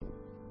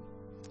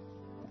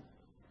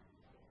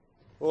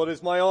Well, it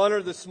is my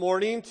honor this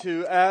morning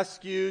to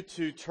ask you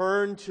to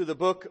turn to the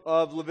book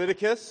of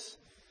Leviticus.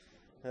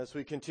 As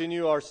we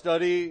continue our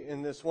study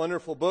in this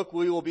wonderful book,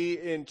 we will be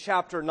in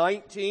chapter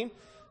 19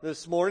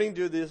 this morning,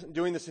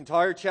 doing this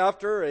entire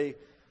chapter, a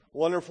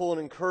wonderful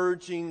and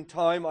encouraging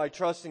time, I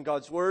trust, in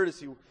God's Word as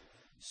He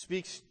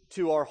speaks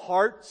to our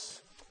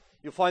hearts.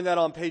 You'll find that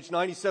on page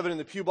 97 in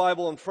the Pew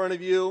Bible in front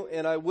of you,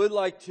 and I would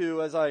like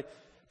to, as I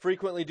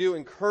frequently do,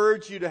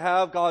 encourage you to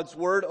have God's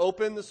Word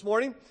open this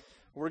morning.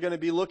 We're going to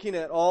be looking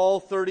at all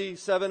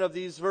 37 of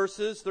these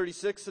verses,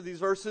 36 of these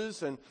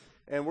verses, and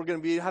we're going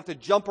to have to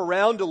jump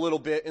around a little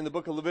bit in the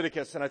book of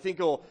Leviticus, and I think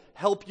it will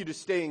help you to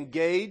stay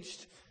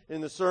engaged in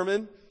the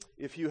sermon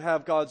if you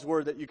have God's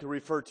Word that you can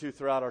refer to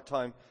throughout our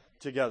time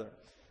together.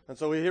 And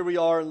so here we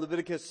are in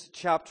Leviticus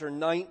chapter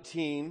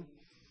 19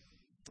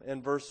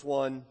 and verse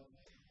 1.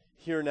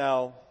 Hear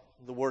now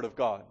the Word of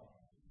God.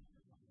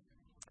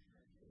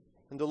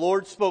 And the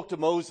Lord spoke to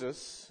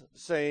Moses,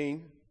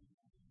 saying,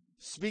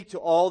 "Speak to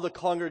all the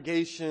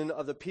congregation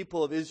of the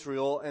people of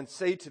Israel and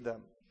say to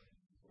them,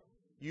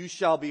 You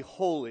shall be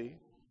holy,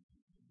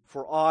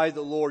 for I,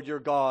 the Lord your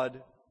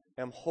God,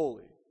 am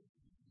holy.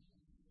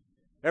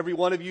 Every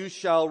one of you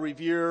shall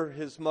revere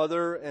his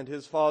mother and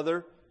his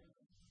father,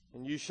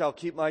 and you shall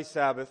keep my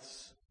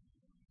Sabbaths.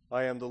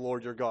 I am the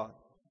Lord your God.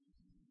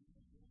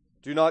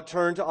 Do not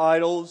turn to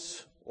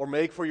idols or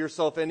make for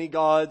yourself any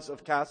gods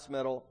of cast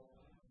metal.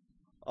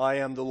 I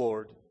am the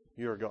Lord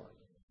your God."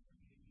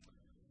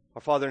 Our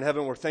Father in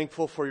heaven, we're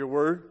thankful for your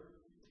word.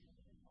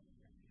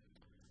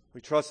 We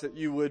trust that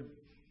you would,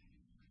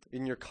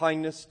 in your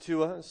kindness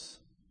to us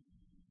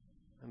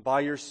and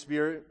by your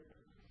Spirit,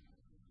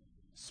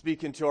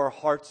 speak into our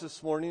hearts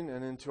this morning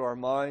and into our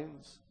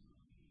minds.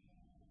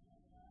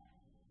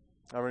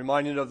 I'm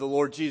reminded of the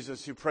Lord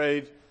Jesus who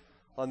prayed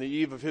on the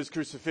eve of his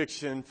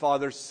crucifixion,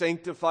 "Father,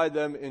 sanctify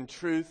them in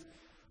truth,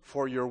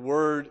 for your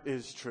word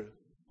is truth."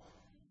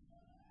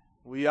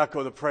 We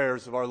echo the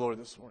prayers of our Lord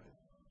this morning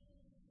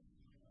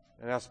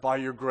and ask by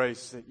your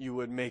grace that you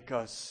would make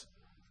us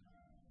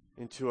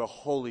into a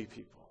holy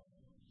people.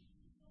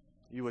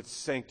 You would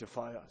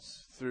sanctify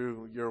us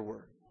through your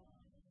word.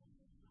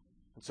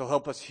 And so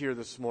help us here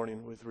this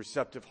morning with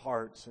receptive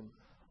hearts and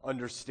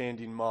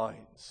understanding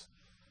minds,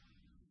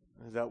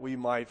 that we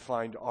might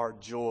find our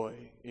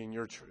joy in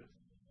your truth.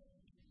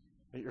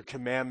 That your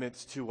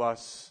commandments to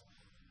us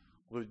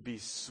would be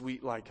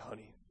sweet like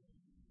honey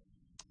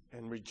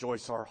and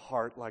rejoice our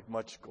heart like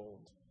much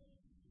gold.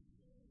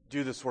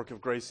 Do this work of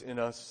grace in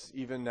us,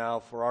 even now,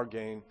 for our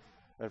gain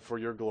and for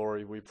your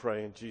glory, we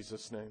pray in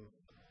Jesus' name.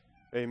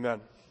 Amen.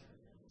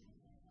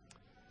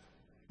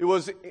 It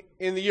was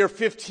in the year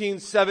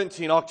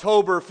 1517,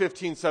 October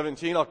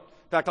 1517, in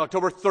fact,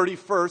 October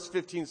 31st,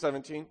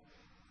 1517. It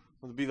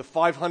will be the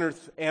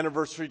 500th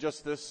anniversary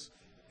just this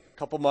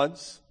couple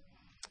months,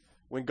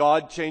 when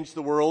God changed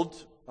the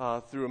world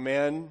through a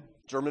man,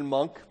 German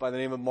monk, by the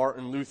name of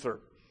Martin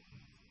Luther.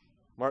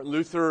 Martin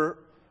Luther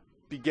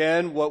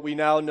began what we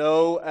now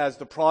know as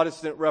the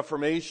Protestant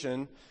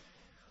Reformation,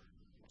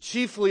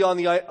 chiefly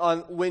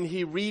on when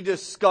he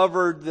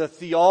rediscovered the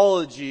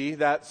theology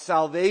that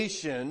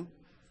salvation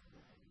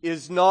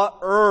is not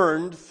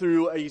earned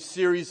through a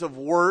series of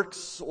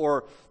works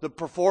or the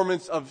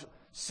performance of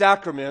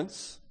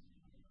sacraments,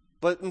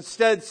 but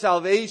instead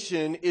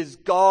salvation is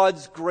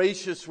God's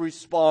gracious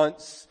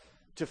response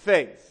to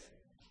faith.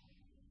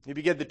 He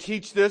began to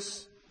teach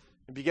this.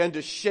 He began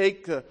to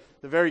shake the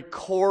very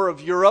core of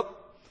Europe.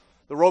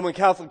 The Roman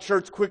Catholic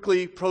Church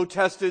quickly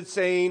protested,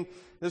 saying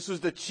this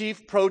was the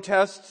chief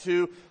protest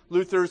to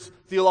Luther's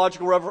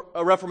theological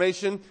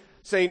reformation,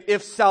 saying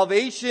if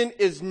salvation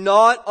is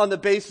not on the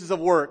basis of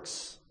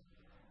works,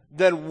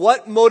 then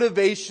what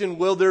motivation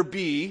will there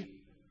be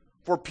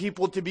for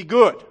people to be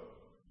good,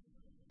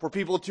 for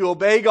people to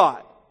obey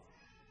God?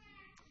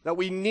 That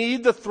we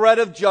need the threat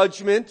of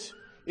judgment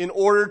in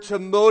order to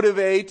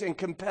motivate and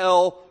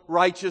compel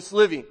righteous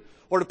living.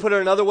 Or to put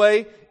it another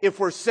way, if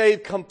we're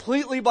saved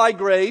completely by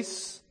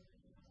grace,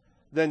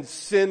 then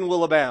sin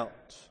will abound.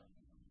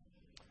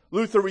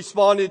 Luther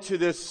responded to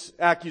this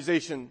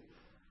accusation.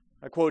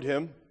 I quote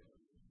him,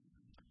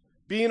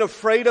 "Being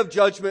afraid of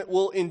judgment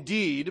will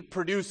indeed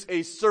produce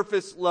a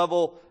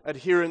surface-level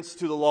adherence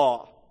to the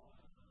law.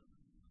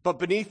 But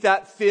beneath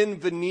that thin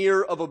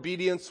veneer of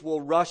obedience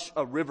will rush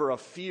a river of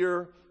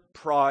fear,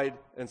 pride,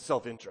 and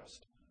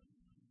self-interest.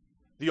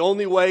 The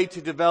only way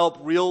to develop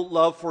real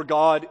love for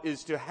God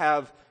is to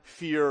have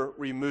fear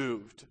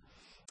removed.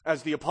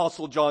 As the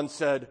Apostle John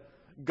said,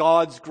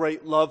 God's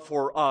great love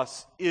for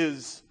us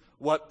is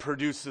what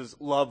produces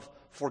love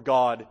for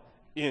God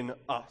in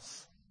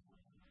us."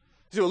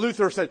 So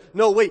Luther said,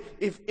 no, wait,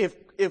 if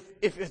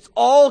it's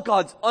all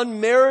God's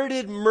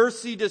unmerited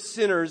mercy to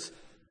sinners,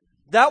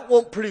 that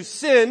won't produce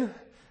sin,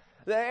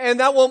 and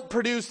that won't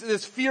produce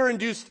this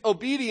fear-induced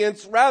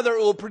obedience. Rather, it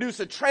will produce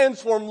a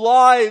transformed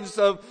lives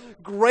of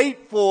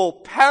grateful,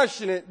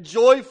 passionate,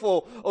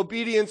 joyful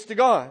obedience to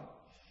God.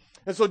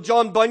 And so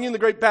John Bunyan, the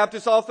great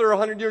Baptist author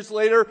 100 years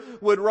later,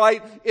 would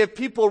write, if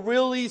people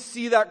really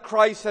see that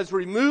Christ has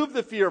removed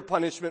the fear of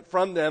punishment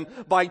from them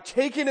by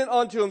taking it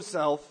onto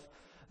himself,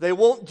 they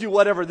won't do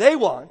whatever they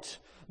want.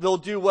 They'll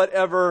do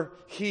whatever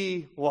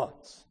he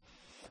wants.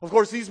 Of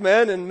course, these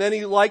men and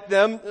many like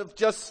them have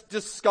just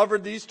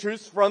discovered these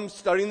truths from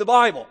studying the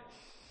Bible.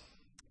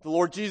 The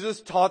Lord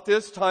Jesus taught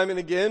this time and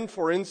again.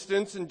 For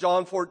instance, in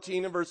John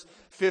 14 and verse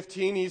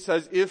 15, he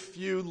says, if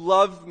you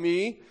love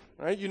me,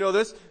 right, you know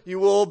this, you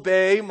will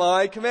obey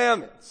my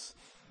commandments.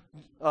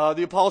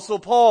 The Apostle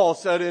Paul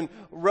said in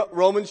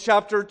Romans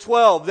chapter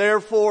 12,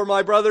 therefore,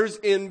 my brothers,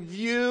 in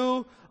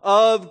view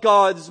of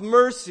God's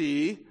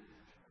mercy,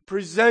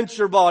 present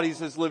your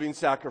bodies as living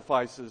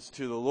sacrifices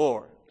to the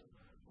Lord.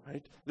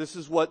 Right? This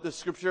is what the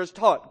Scripture has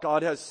taught.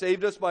 God has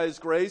saved us by his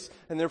grace,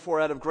 and therefore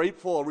out of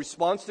a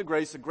response to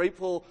grace, a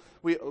grateful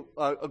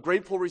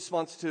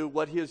response to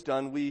what he has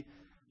done, we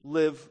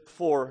live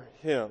for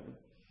him.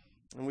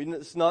 And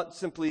it's not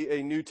simply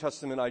a New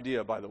Testament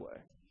idea, by the way.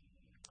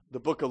 The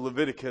book of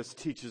Leviticus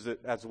teaches it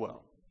as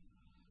well.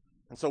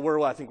 And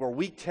so I think we're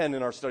week 10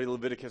 in our study of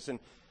Leviticus, and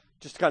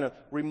just to kind of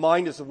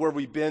remind us of where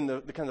we've been,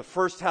 the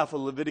first half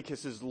of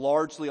Leviticus is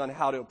largely on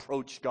how to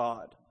approach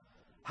God.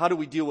 How do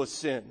we deal with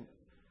sin?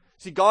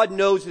 See, God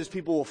knows his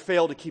people will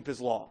fail to keep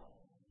his law.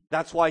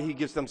 That's why he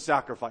gives them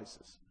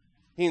sacrifices.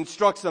 He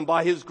instructs them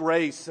by his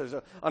grace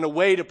on a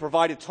way to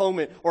provide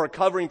atonement or a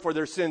covering for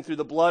their sin through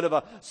the blood of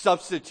a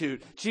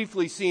substitute,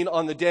 chiefly seen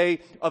on the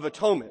Day of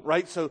Atonement,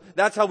 right? So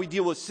that's how we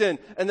deal with sin.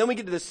 And then we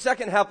get to the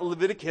second half of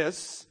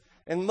Leviticus,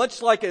 and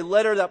much like a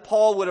letter that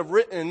Paul would have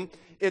written,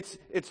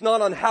 it's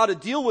not on how to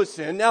deal with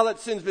sin. Now that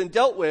sin's been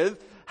dealt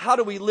with, how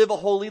do we live a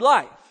holy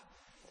life?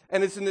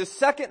 And it's in this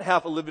second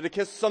half of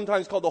Leviticus,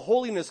 sometimes called the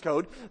Holiness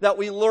Code, that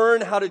we learn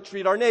how to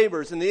treat our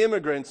neighbors and the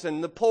immigrants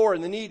and the poor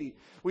and the needy.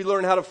 We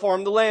learn how to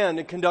farm the land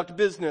and conduct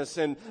business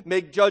and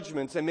make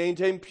judgments and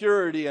maintain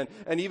purity and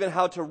even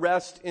how to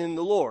rest in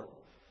the Lord.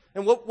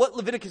 And what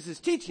Leviticus is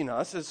teaching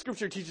us, as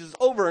Scripture teaches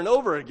over and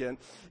over again,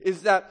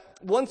 is that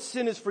once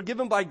sin is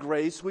forgiven by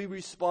grace, we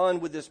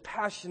respond with this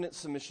passionate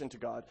submission to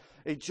God,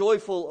 a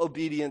joyful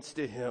obedience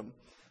to him.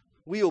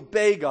 We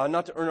obey God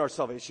not to earn our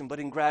salvation, but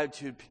in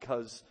gratitude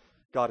because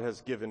God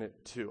has given it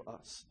to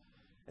us.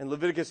 And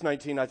Leviticus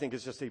 19, I think,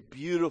 is just a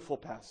beautiful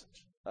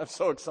passage. I'm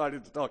so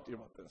excited to talk to you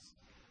about this,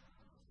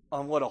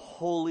 on what a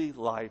holy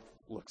life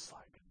looks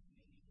like.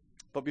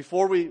 But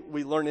before we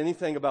learn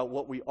anything about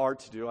what we are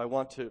to do, I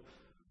want to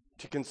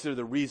consider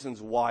the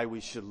reasons why we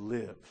should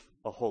live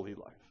a holy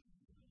life.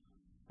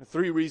 The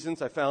 3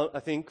 reasons I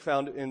think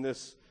found in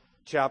this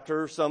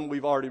chapter, some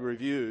we've already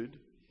reviewed.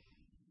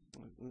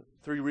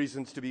 3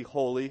 reasons to be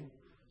holy,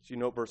 as you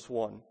note verse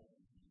 1.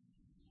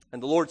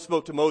 And the Lord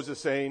spoke to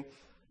Moses, saying,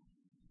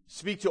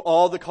 speak to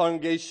all the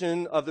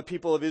congregation of the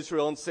people of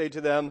Israel and say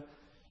to them,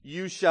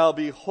 you shall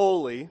be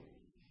holy,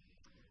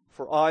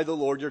 for I, the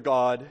Lord your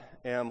God,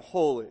 am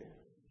holy.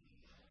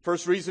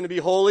 First reason to be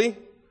holy,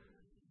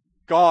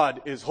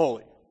 God is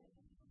holy.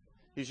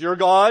 He's your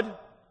God,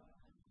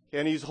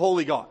 and he's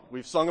holy God.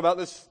 We've sung about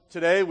this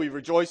today. We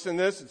rejoice in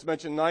this. It's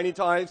mentioned 90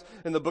 times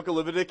in the book of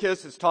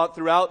Leviticus. It's taught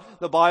throughout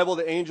the Bible.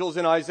 The angels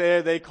in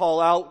Isaiah, they call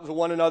out to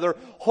one another,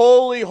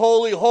 holy,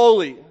 holy,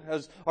 holy,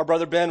 as our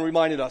brother Ben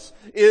reminded us.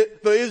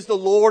 It is the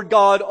Lord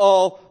God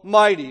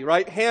Almighty,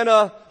 right?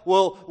 Hannah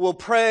will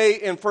pray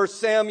in 1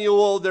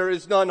 Samuel, there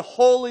is none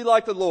holy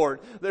like the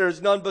Lord. There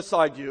is none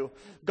beside you.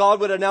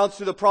 God would announce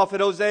to the prophet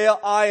Hosea,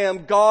 I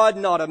am God,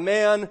 not a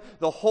man,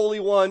 the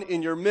Holy One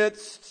in your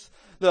midst.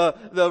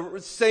 The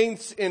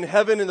saints in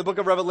heaven in the book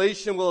of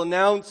Revelation will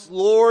announce,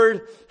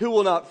 Lord, who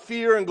will not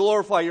fear and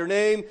glorify your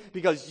name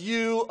because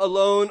you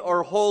alone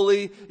are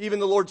holy. Even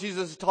the Lord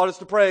Jesus taught us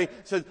to pray. He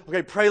said,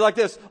 okay, pray like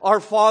this.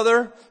 Our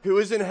Father who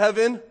is in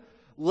heaven,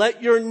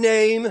 let your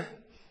name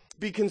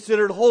be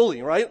considered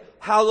holy, right?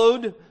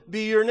 Hallowed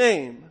be your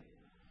name.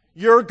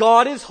 Your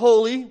God is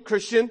holy,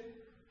 Christian.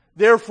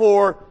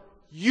 Therefore,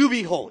 you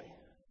be holy.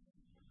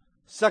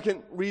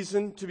 Second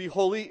reason to be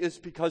holy is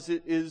because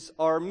it is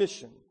our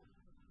mission.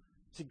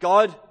 See,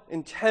 God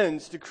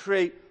intends to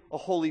create a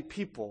holy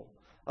people,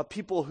 a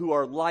people who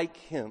are like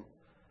him.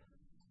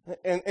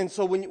 And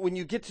so when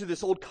you get to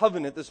this old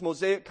covenant, this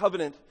Mosaic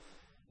covenant,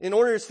 in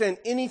order to understand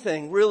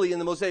anything really in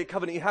the Mosaic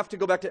covenant, you have to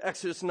go back to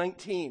Exodus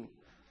 19.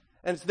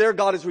 And it's there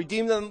God has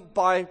redeemed them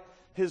by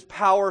his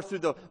power through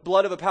the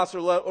blood of a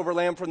Passover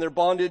lamb from their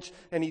bondage.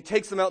 And he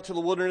takes them out to the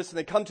wilderness and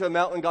they come to a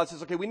mountain and God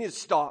says, okay, we need to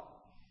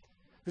stop.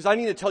 Because I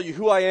need to tell you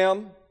who I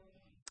am.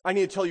 I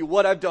need to tell you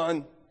what I've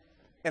done.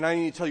 And I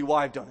need to tell you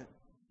why I've done it.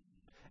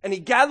 And he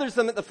gathers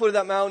them at the foot of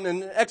that mountain.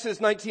 And in Exodus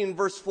 19,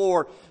 verse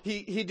 4,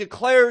 he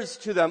declares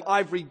to them,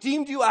 I've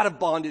redeemed you out of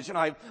bondage, and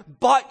I've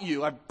bought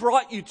you, I've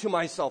brought you to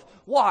myself.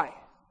 Why?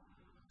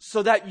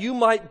 So that you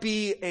might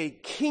be a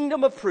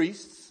kingdom of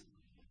priests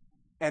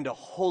and a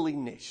holy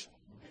nation.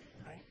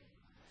 Right?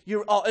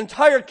 Your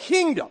entire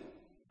kingdom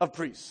of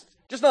priests.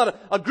 Just not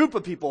a group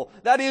of people.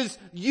 That is,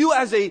 you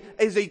as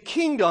a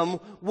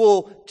kingdom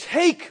will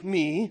take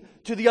me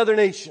to the other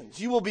nations.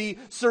 You will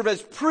serve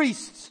as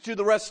priests to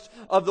the rest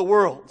of the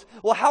world.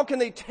 Well, how can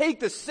they take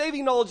the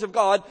saving knowledge of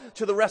God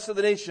to the rest of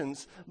the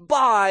nations?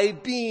 By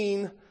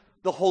being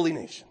the holy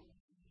nation.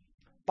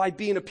 By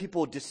being a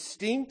people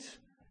distinct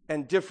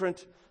and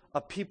different, a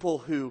people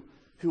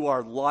who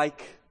are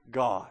like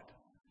God.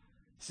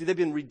 See, they've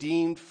been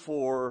redeemed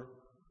for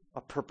a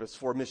purpose,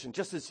 for a mission,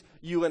 just as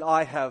you and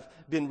I have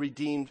been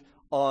redeemed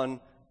on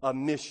a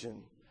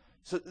mission.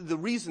 So the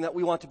reason that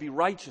we want to be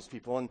righteous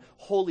people and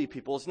holy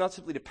people is not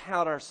simply to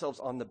pat ourselves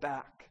on the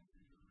back.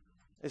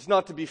 It's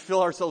not to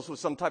fill ourselves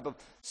with some type of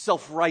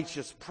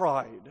self-righteous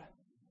pride.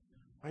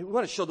 Right? We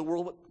want to show the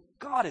world what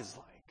God is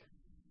like.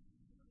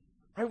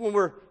 Right? When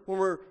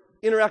we're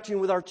interacting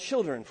with our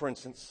children, for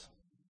instance,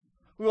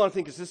 we want to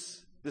think,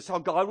 is this how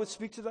God would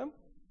speak to them?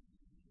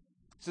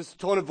 Is this the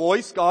tone of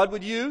voice God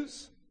would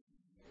use?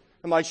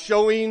 Am I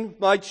showing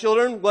my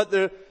children what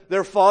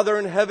their Father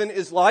in heaven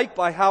is like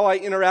by how I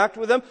interact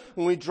with them?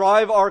 When we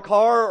drive our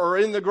car or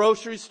in the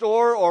grocery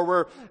store or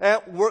we're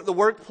at the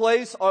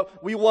workplace,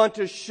 we want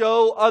to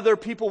show other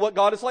people what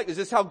God is like. Is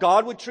this how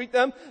God would treat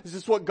them? Is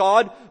this what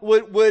God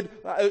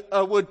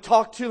would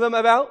talk to them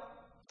about?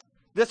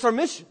 That's our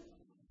mission,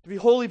 to be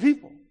holy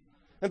people.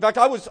 In fact,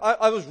 I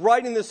was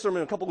writing this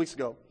sermon a couple weeks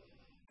ago,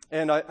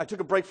 and I took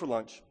a break for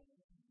lunch,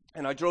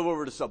 and I drove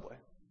over to Subway,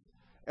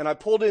 and I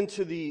pulled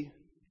into the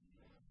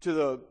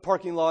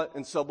parking lot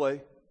in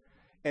Subway,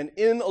 and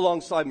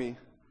alongside me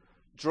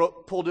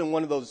pulled in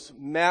one of those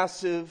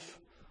massive,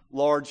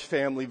 large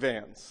family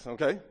vans,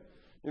 okay?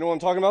 You know what I'm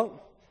talking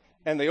about?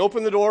 And they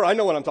opened the door. I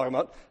know what I'm talking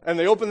about. And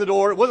they opened the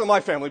door. It wasn't my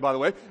family, by the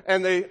way.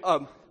 And they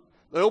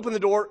opened the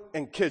door,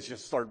 and kids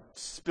just started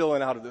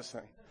spilling out of this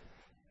thing.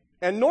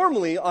 And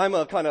normally, I'm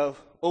a kind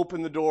of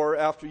open the door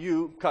after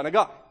you kind of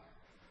guy.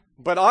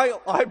 But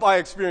I by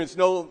experience,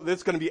 know that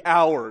it's going to be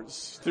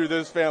hours through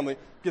this family.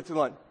 Get to the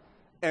line.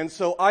 And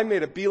so I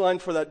made a beeline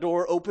for that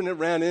door, opened it,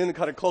 ran in, and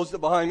kind of closed it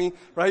behind me,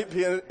 right?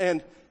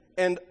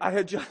 And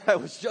I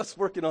was just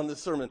working on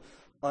this sermon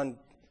on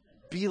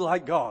be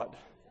like God.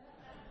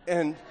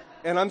 And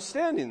I'm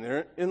standing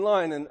there in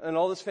line, and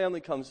all this family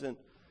comes in.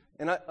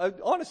 And I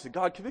honestly,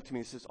 God convicted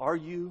me. He says, are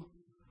you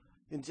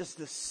in just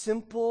this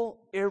simple,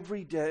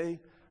 everyday,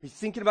 are you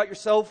thinking about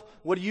yourself?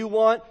 What do you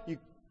want? You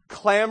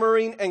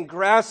clamoring and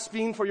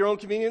grasping for your own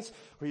convenience?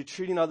 Or are you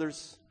treating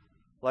others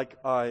like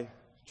I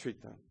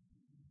treat them?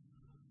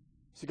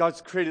 See,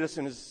 God's created us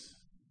in His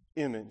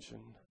image,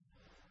 and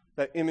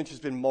that image has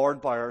been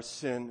marred by our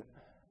sin.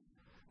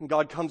 And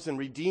God comes and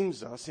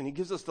redeems us, and He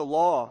gives us the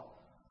law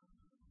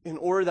in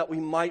order that we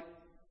might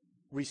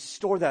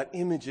restore that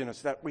image in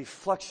us, that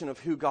reflection of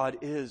who God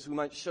is. We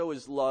might show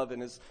His love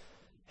and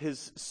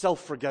His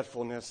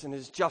self-forgetfulness and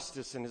His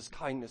justice and His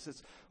kindness.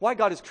 It's why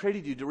God has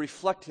created you, to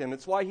reflect Him.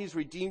 It's why He's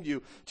redeemed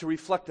you, to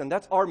reflect Him.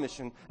 That's our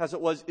mission, as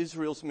it was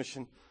Israel's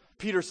mission.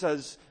 Peter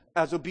says,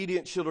 as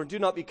obedient children, do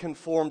not be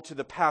conformed to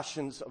the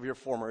passions of your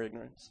former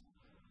ignorance.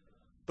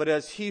 But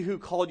as He who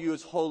called you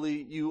is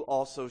holy, you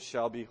also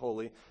shall be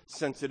holy,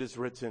 since it is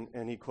written,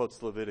 and he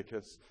quotes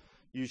Leviticus,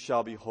 you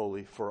shall be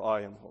holy, for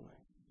I am holy.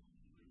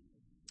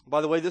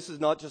 By the way, this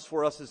is not just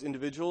for us as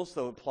individuals,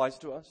 though it applies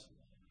to us.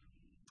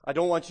 I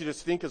don't want you to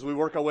think as we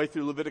work our way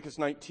through Leviticus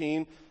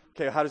 19,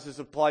 okay, how does this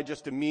apply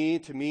just to me,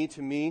 to me,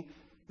 to me?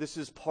 This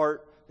is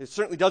it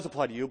certainly does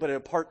apply to you, but it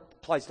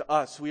applies to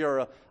us. We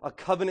are a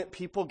covenant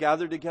people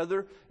gathered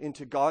together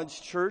into God's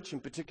church. In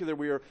particular,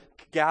 we are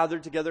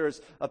gathered together as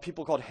a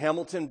people called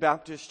Hamilton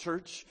Baptist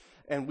Church,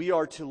 and we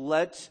are to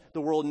let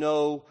the world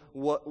know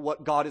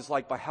what God is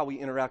like by how we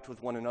interact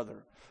with one another.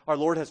 Our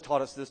Lord has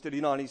taught us this, did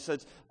He not? He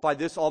says, by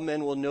this all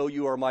men will know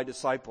you are my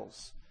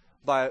disciples.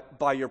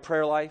 By your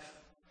prayer life.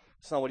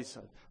 That's not what He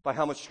said. By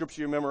how much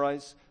scripture you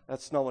memorize.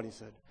 That's not what He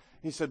said.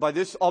 He said, by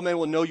this all men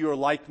will know you are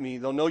like me.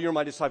 They'll know you're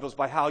my disciples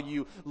by how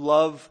you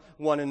love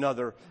one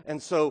another.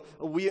 And so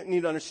we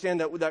need to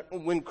understand that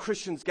when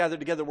Christians gather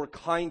together, we're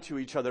kind to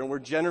each other, and we're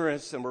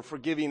generous, and we're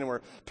forgiving, and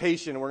we're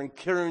patient, and we're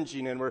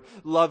encouraging, and we're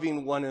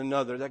loving one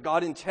another. That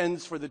God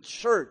intends for the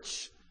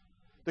church,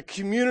 the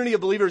community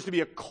of believers, to be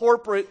a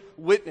corporate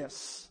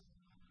witness.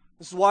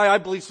 This is why I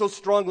believe so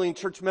strongly in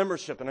church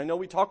membership, and I know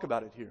we talk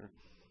about it here.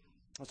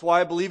 That's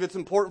why I believe it's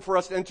important for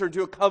us to enter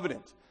into a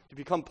covenant, to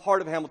become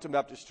part of Hamilton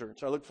Baptist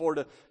Church. I look forward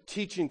to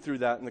teaching through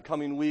that in the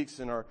coming weeks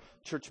in our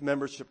church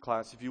membership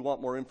class. If you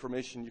want more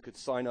information, you could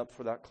sign up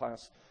for that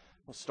class.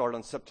 We'll start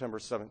on September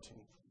 17th.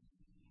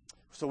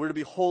 So we're to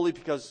be holy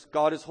because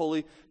God is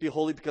holy, be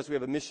holy because we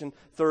have a mission.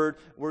 Third,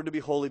 we're to be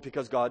holy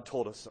because God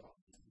told us so.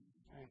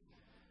 Okay?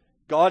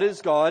 God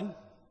is God,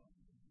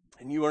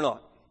 and you are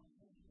not.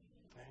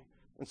 Okay?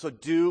 And so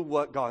do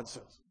what God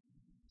says.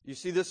 You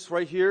see this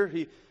right here?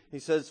 He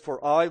says,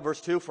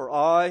 verse 2, for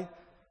I,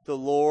 the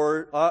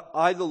Lord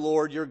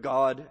your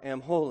God,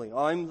 am holy.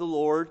 I'm the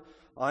Lord,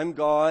 I'm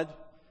God.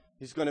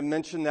 He's going to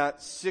mention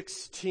that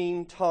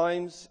 16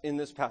 times in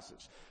this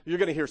passage. You're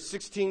going to hear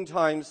 16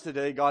 times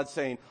today God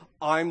saying,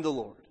 I'm the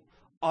Lord,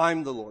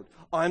 I'm the Lord,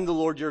 I'm the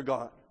Lord your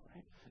God.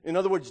 In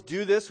other words,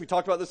 do this. We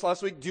talked about this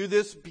last week. Do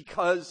this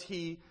because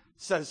he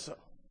says so.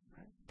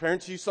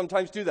 Parents, you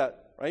sometimes do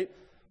that, right?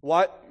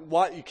 Why?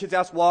 Your kids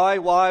ask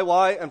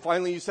why, and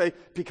finally you say,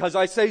 because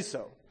I say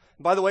so.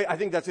 And by the way, I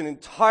think that's an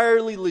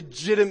entirely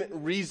legitimate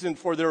reason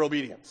for their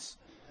obedience.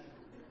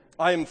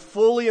 I am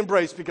fully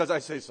embraced because I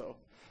say so.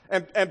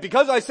 And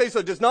because I say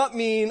so does not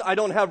mean I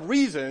don't have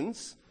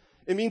reasons.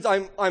 It means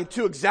I'm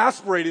too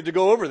exasperated to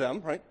go over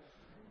them, right?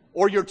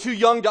 Or you're too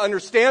young to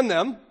understand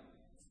them.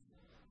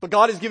 But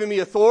God has given me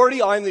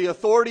authority. I'm the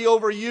authority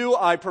over you.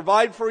 I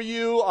provide for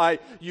you.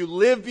 You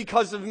live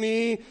because of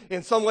me.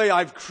 In some way,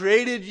 I've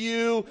created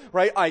you,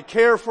 right? I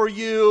care for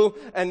you.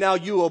 And now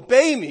you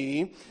obey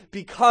me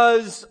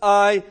because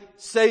I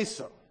say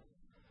so.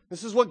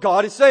 This is what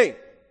God is saying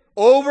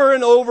over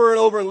and over and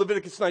over in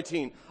Leviticus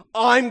 19.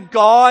 I'm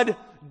God.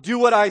 Do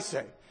what I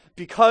say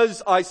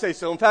because I say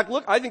so. In fact,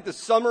 look, I think the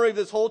summary of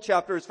this whole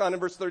chapter is found in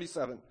verse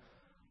 37.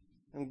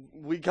 And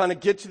we kind of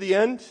get to the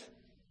end.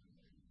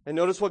 And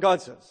notice what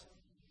God says.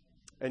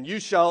 And you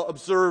shall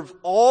observe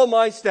all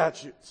my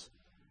statutes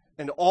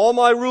and all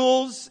my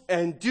rules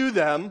and do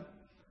them.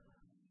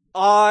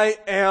 I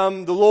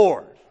am the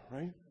Lord.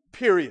 Right?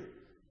 Period.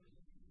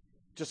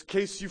 Just in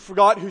case you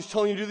forgot who's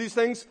telling you to do these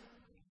things,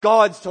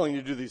 God's telling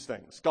you to do these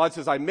things. God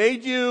says, I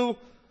made you.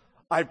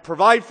 I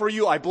provide for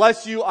you. I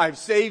bless you. I've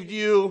saved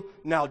you.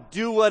 Now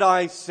do what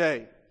I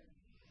say.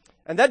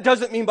 And that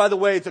doesn't mean, by the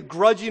way, it's a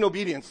grudging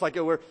obedience, like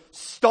we're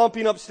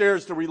stomping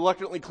upstairs to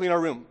reluctantly clean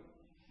our room.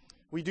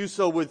 We do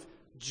so with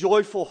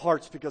joyful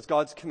hearts because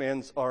God's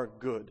commands are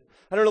good.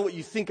 I don't know what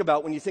you think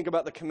about when you think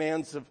about the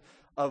commands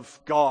of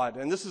God.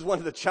 And this is one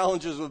of the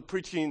challenges with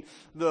preaching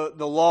the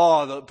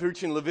law,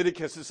 preaching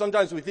Leviticus, is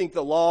sometimes we think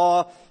the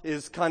law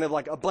is kind of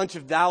like a bunch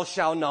of thou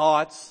shalt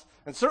nots.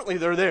 And certainly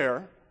they're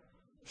there,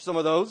 some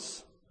of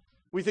those.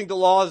 We think the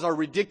laws are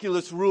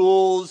ridiculous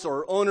rules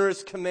or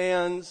onerous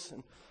commands.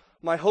 And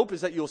my hope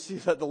is that you'll see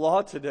that the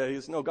law today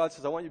is, no, God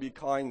says, I want you to be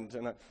kind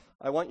and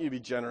I want you to be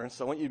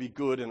generous. I want you to be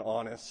good and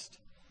honest.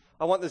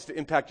 I want this to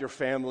impact your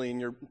family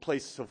and your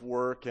place of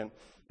work and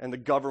the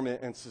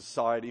government and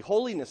society.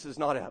 Holiness is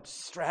not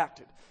abstract.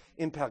 It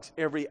impacts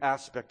every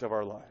aspect of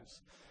our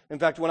lives. In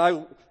fact, when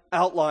I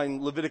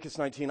outline Leviticus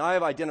 19, I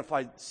have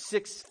identified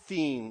 6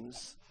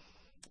 themes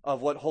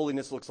of what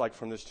holiness looks like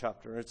from this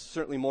chapter. It's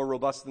certainly more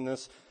robust than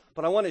this,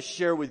 but I want to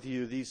share with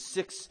you these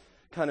 6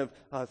 kind of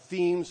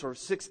themes or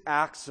 6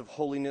 acts of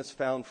holiness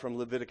found from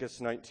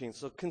Leviticus 19.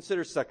 So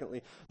consider,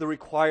 secondly, the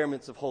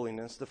requirements of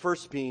holiness. The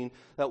first being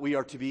that we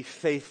are to be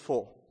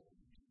faithful.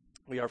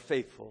 We are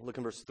faithful. Look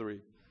in verse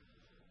 3.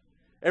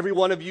 Every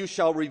one of you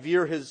shall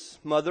revere his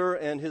mother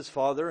and his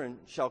father and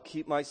shall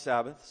keep my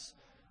Sabbaths.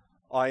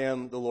 I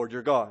am the Lord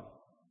your God.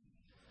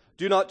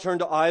 Do not turn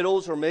to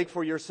idols or make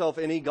for yourself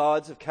any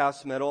gods of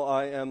cast metal.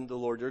 I am the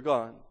Lord your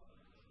God.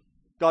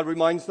 God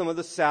reminds them of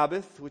the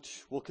Sabbath,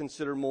 which we'll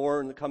consider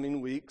more in the coming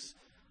weeks.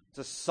 It's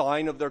a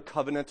sign of their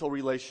covenantal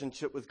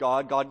relationship with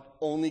God. God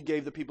only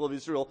gave the people of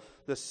Israel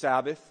the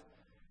Sabbath.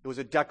 It was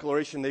a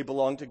declaration they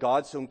belonged to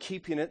God. So in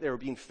keeping it, they were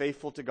being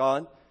faithful to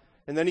God.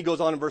 And then he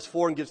goes on in verse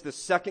 4 and gives the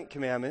second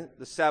commandment,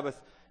 the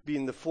Sabbath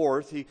being the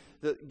fourth. He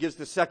gives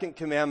the second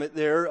commandment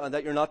there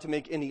that you're not to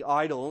make any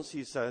idols,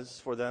 he says,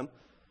 for them.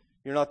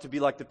 You're not to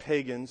be like the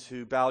pagans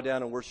who bow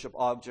down and worship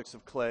objects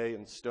of clay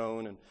and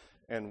stone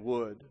and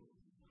wood.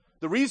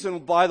 The reason,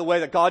 by the way,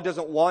 that God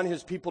doesn't want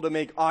his people to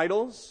make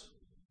idols,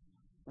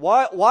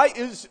 why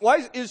is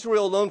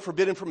Israel alone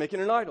forbidden from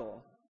making an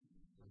idol?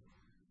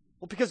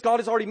 Well, because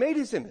God has already made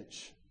his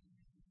image.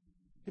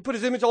 He put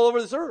his image all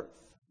over this earth.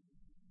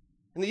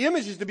 And the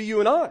image is to be you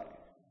and I.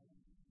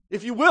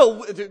 If you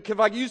will, if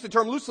I use the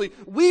term loosely,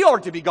 we are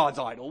to be God's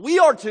idol. We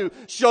are to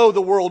show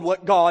the world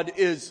what God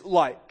is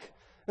like.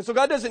 And so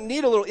God doesn't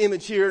need a little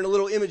image here and a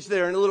little image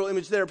there and a little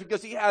image there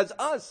because he has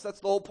us.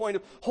 That's the whole point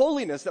of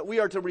holiness, that we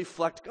are to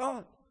reflect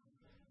God.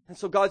 And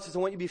so God says, I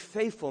want you to be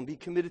faithful and be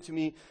committed to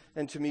me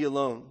and to me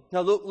alone.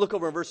 Now look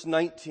over in verse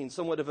 19,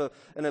 somewhat of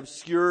an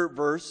obscure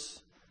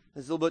verse.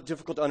 It's a little bit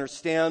difficult to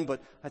understand,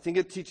 but I think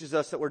it teaches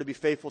us that we're to be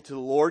faithful to the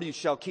Lord. You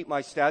shall keep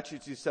my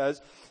statutes, he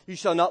says. You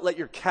shall not let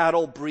your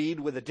cattle breed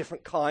with a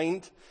different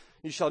kind.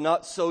 You shall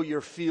not sow your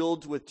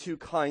fields with 2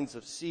 kinds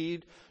of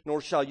seed,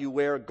 nor shall you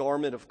wear a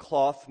garment of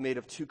cloth made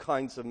of 2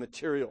 kinds of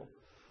material.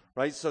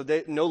 Right? So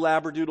no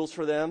labradoodles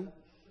for them.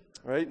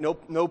 Right? No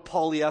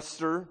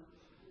polyester.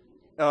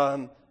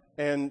 And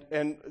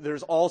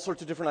there's all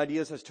sorts of different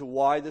ideas as to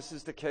why this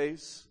is the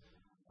case.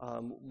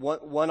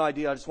 One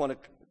idea I just want to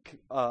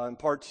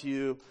impart to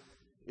you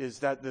is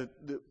that the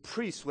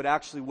priests would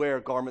actually wear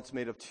garments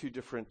made of 2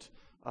 different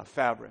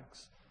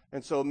fabrics.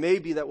 And so it may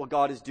be that what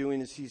God is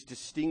doing is he's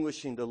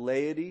distinguishing the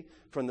laity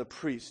from the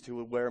priests who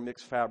would wear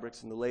mixed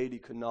fabrics, and the laity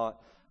could not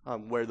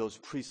wear those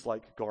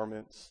priest-like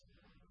garments.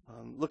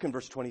 Look in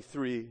verse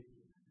 23.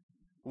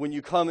 When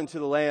you come into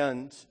the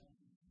land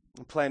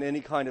and plant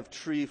any kind of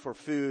tree for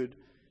food,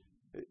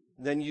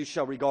 then you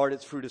shall regard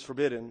its fruit as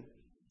forbidden.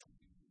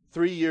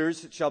 3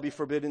 years it shall be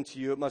forbidden to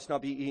you, it must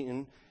not be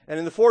eaten. And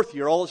in the 4th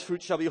year all its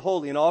fruit shall be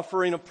holy, an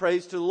offering of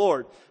praise to the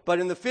Lord. But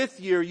in the 5th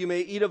year you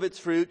may eat of its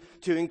fruit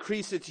to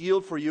increase its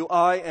yield for you.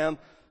 I am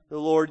the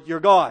Lord your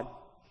God.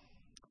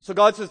 So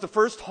God says the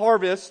first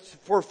harvest,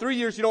 for 3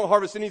 years you don't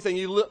harvest anything,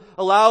 you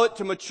allow it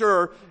to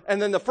mature,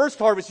 and then the first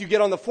harvest you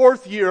get on the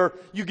 4th year,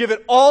 you give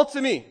it all to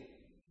me.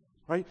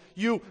 Right?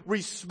 You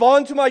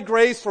respond to my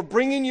grace for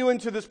bringing you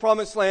into this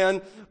promised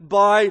land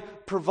by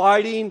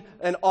providing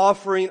an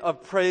offering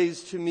of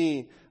praise to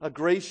me, a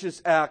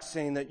gracious act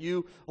saying that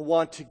you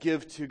want to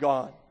give to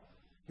God.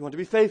 You want to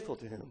be faithful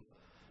to Him.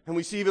 And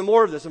we see even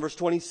more of this in verse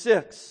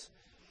 26.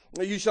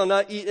 You shall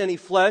not eat any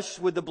flesh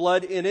with the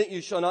blood in it. You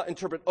shall not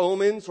interpret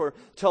omens or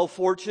tell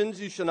fortunes.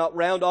 You shall not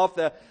round off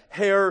the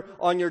hair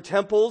on your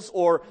temples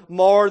or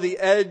mar the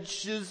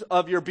edges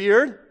of your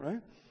beard.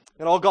 Right?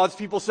 And all God's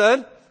people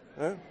said,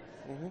 right?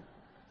 Mm-hmm.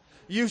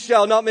 You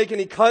shall not make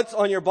any cuts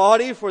on your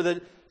body for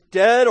the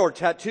dead or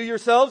tattoo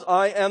yourselves.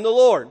 I am the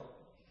Lord.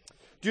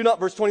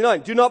 Verse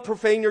 29, do not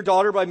profane your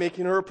daughter by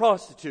making her a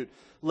prostitute,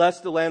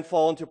 lest the land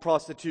fall into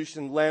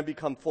prostitution, the land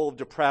become full of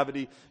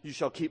depravity. You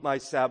shall keep my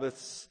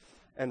Sabbaths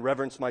and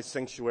reverence my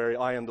sanctuary.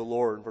 I am the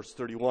Lord. Verse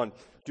 31,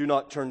 do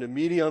not turn to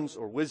mediums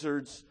or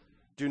wizards.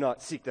 Do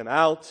not seek them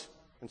out,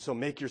 and so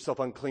make yourself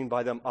unclean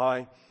by them.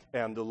 I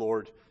am the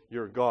Lord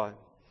your God.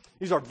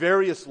 These are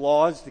various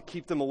laws to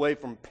keep them away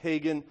from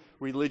pagan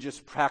religious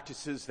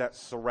practices that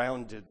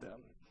surrounded them.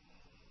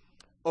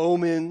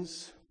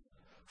 Omens,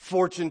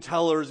 fortune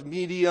tellers,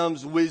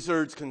 mediums,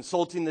 wizards,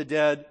 consulting the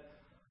dead.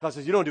 God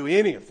says, you don't do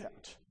any of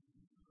that.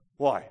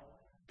 Why?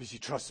 Because you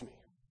trust me.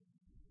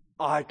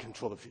 I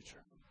control the future.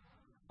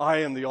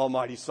 I am the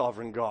Almighty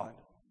Sovereign God.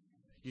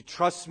 You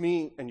trust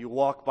me and you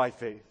walk by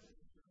faith.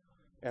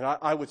 And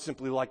I would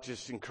simply like to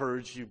just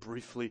encourage you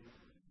briefly,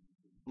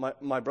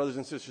 my brothers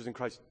and sisters in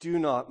Christ, do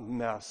not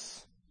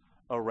mess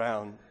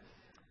around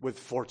with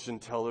fortune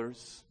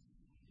tellers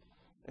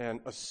and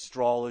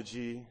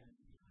astrology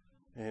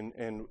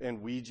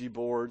and Ouija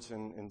boards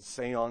and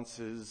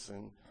seances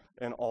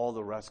and all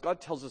the rest.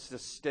 God tells us to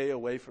stay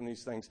away from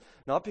these things,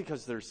 not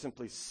because they're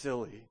simply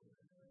silly,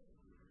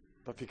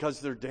 but because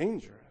they're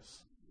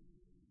dangerous.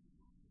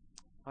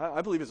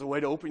 I believe it's a way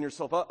to open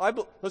yourself up.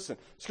 Listen,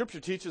 Scripture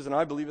teaches, and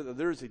I believe it, that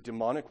there is a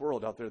demonic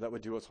world out there that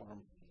would do us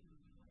harm.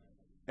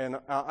 And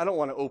I don't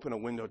want to open a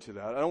window to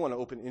that. I don't want to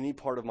open any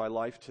part of my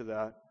life to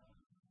that.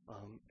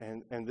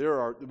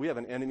 We have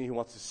an enemy who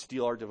wants to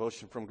steal our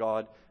devotion from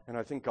God, and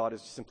I think God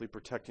is simply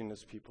protecting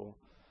His people.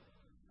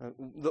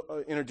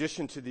 In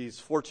addition to these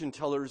fortune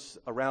tellers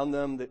around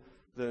them,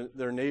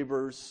 their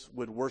neighbors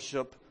would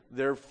worship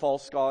their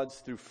false gods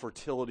through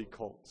fertility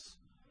cults.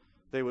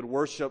 They would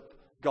worship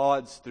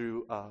gods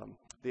through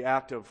the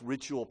act of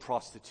ritual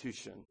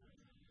prostitution.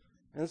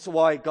 And that's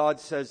why God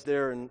says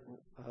there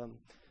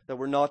that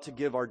we're not to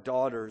give our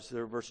daughters,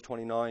 there, verse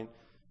 29,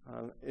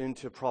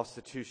 into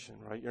prostitution,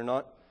 right? You're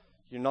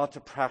not to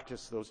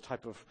practice those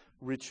type of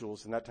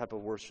rituals and that type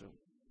of worship.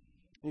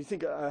 And you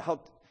think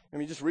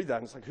you just read that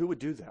and it's like, who would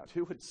do that?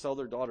 Who would sell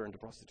their daughter into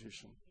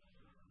prostitution?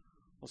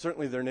 Well,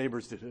 certainly their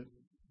neighbors did it.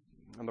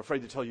 I'm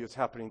afraid to tell you it's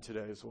happening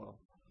today as well.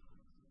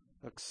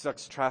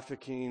 Sex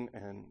trafficking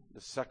and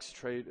the sex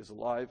trade is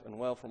alive and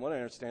well. From what I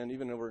understand,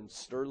 even over in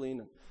Sterling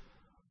and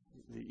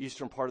the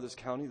eastern part of this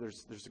county,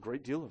 there's a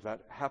great deal of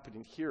that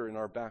happening here in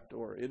our back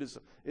door. It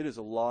is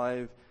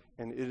alive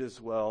and it is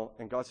well.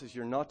 And God says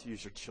you're not to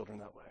use your children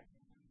that way.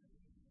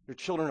 Your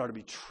children are to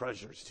be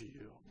treasures to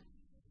you.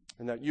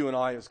 And that you and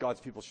I, as God's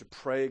people, should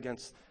pray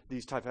against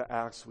these type of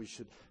acts. We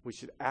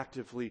should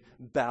actively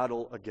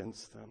battle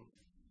against them.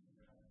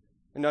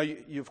 And now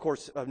you of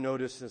course have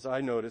noticed, as I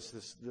noticed,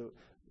 the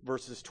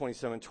verses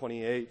 27,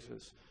 28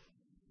 is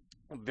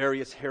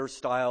various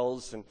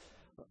hairstyles and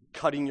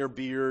cutting your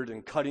beard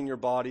and cutting your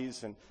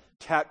bodies and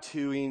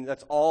tattooing.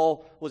 That's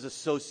all was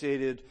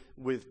associated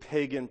with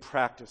pagan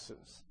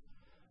practices.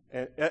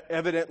 And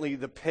evidently,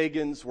 the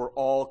pagans were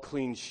all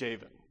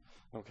clean-shaven,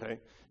 okay?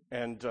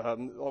 And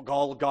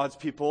all God's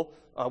people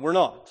were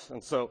not.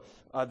 And so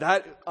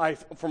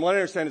from what I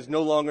understand, is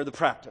no longer the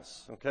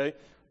practice, okay?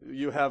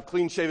 You have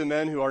clean-shaven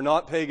men who are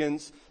not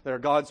pagans, that are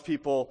God's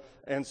people,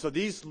 and so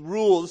these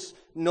rules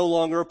no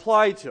longer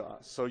apply to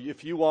us. So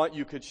if you want,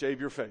 you could shave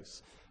your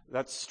face.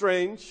 That's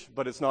strange,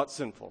 but it's not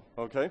sinful,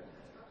 okay?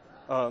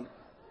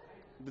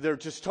 They're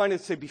just trying to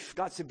say,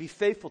 God said, be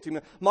faithful to me.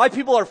 My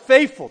people are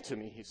faithful to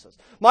me, He says.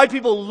 My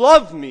people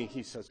love me,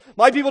 He says.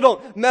 My people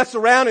don't mess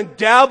around and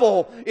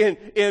dabble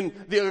in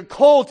the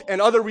occult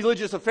and other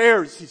religious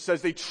affairs, He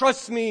says. They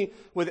trust me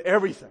with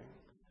everything.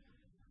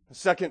 The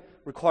second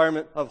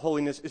requirement of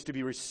holiness is to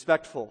be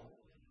respectful.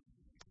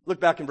 Look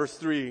back in verse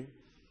 3.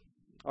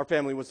 Our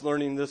family was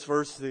learning this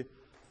verse the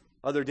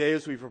other day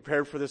as we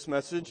prepared for this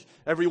message.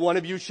 Every one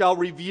of you shall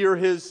revere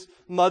his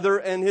mother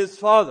and his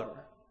father.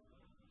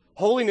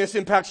 Holiness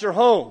impacts your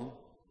home.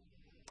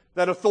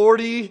 That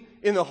authority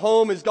in the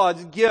home is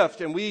God's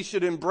gift, and we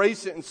should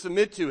embrace it and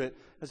submit to it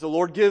as the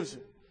Lord gives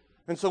it.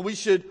 And so we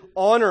should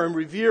honor and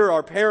revere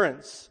our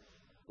parents.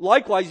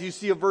 Likewise, you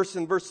see a verse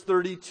in verse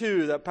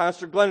 32 that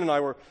Pastor Glenn and I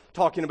were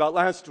talking about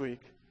last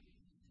week.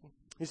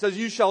 He says,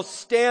 you shall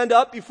stand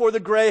up before the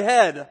gray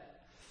head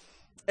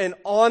and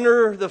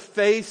honor the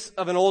face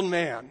of an old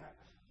man,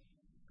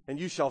 and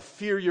you shall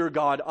fear your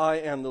God. I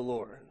am the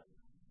Lord.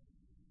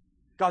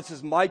 God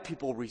says, my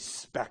people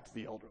respect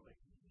the elderly.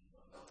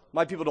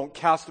 My people don't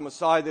cast them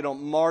aside. They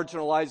don't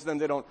marginalize them.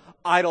 They don't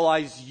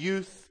idolize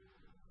youth.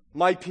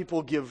 My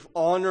people give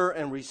honor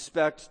and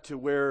respect to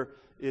where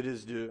it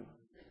is due.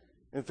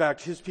 In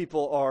fact, his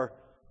people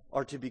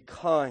are to be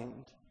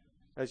kind,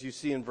 as you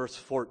see in verse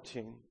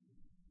 14.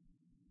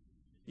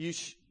 You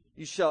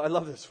shall, I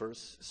love this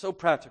verse, so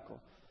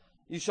practical.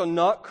 You shall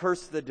not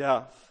curse the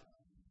deaf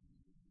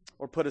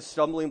or put a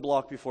stumbling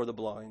block before the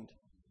blind.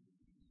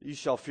 You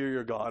shall fear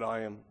your God.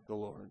 I am the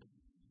Lord.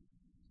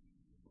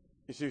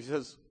 You see, he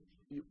says,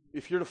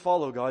 if you're to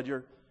follow God,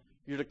 you're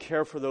to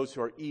care for those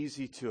who are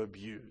easy to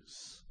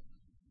abuse.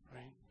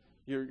 Right?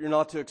 You're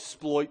not to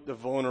exploit the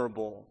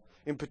vulnerable,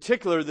 in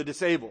particular the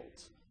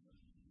disabled.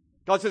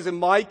 God says, in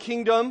my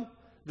kingdom,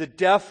 the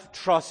deaf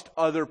trust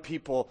other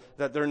people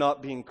that they're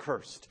not being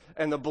cursed.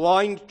 And the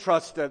blind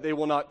trust that they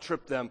will not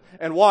trip them.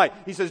 And why?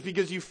 He says,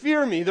 because you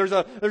fear me. There's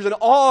an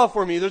awe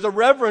for me. There's a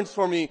reverence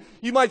for me.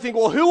 You might think,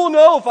 well, who will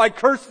know if I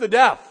curse the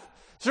deaf?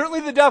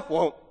 Certainly the deaf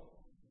won't.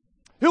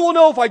 Who will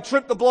know if I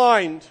trip the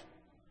blind?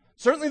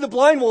 Certainly the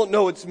blind won't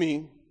know it's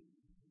me.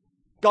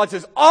 God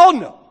says, I'll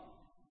know.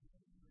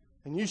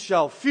 And you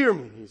shall fear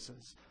me, he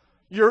says.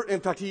 In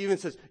fact, he even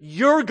says,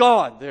 your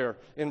God there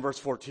in verse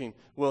 14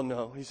 will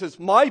know. He says,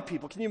 my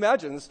people, can you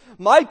imagine this?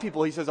 My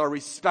people, he says, are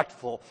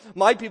respectful.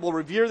 My people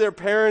revere their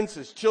parents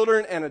as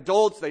children and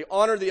adults. They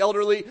honor the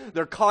elderly.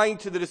 They're kind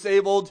to the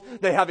disabled.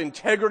 They have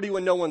integrity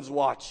when no one's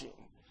watching.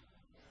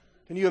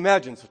 Can you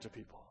imagine such a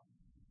people?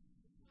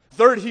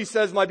 Third, he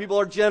says, my people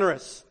are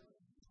generous.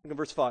 Look at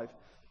verse 5.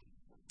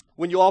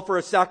 When you offer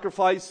a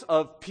sacrifice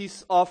of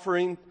peace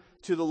offering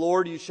to the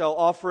Lord, you shall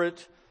offer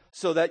it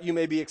so that you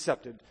may be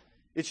accepted.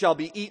 It shall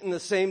be eaten the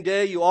same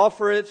day you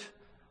offer it,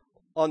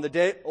 on the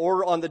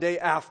day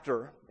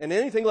after. And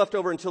anything left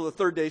over until the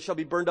third day shall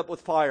be burned up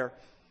with fire.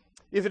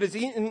 If it is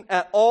eaten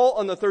at all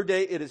on the third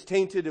day, it is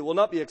tainted, it will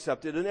not be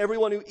accepted. And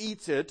everyone who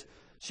eats it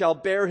shall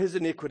bear his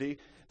iniquity,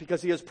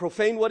 because he has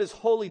profaned what is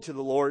holy to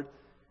the Lord,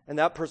 and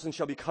that person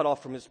shall be cut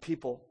off from his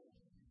people.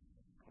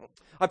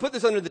 I put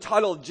this under the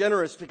title of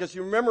generous because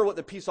you remember what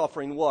the peace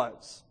offering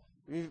was.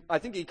 I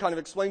think he kind of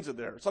explains it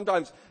there.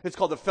 Sometimes it's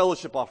called the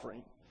fellowship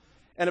offering.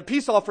 And a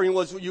peace offering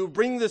was you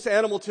bring this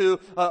animal to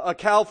a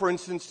cow, for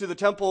instance, to the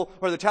temple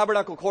or the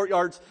tabernacle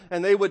courtyards,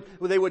 and they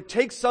would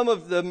take some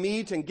of the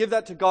meat and give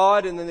that to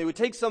God, and then they would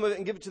take some of it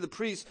and give it to the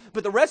priest,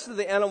 but the rest of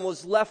the animal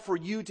was left for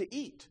you to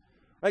eat.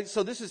 Right?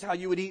 So this is how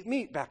you would eat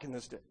meat back in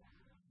this day.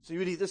 So you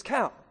would eat this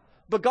cow.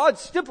 But God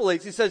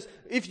stipulates, he says,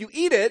 if you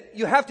eat it,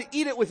 you have to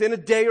eat it within a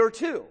day or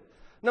two.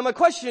 Now my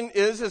question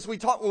is,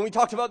 when we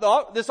talked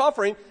about this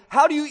offering,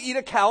 how do you eat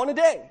a cow in a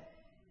day?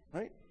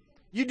 Right?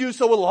 You do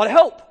so with a lot of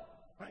help.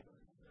 Right?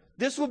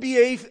 This would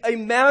be a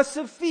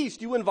massive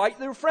feast. You invite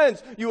their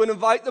friends. You would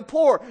invite the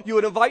poor. You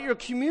would invite your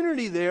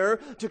community there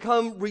to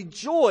come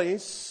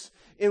rejoice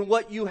in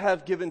what you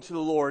have given to the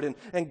Lord.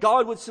 And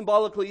God would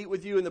symbolically eat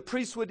with you, and the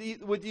priests would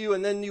eat with you,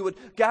 and then you would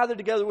gather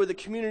together with a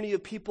community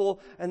of people,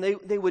 and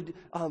they would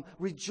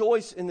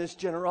rejoice in this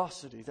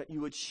generosity that you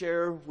would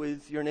share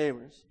with your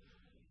neighbors.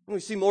 And we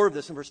see more of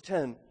this in verse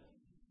 10,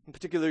 in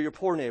particular your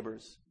poor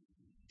neighbors.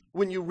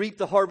 When you reap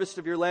the harvest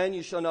of your land,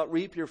 you shall not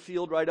reap your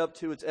field right up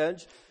to its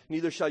edge,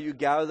 neither shall you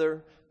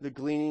gather the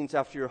gleanings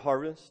after your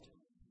harvest.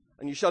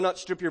 And you shall not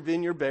strip your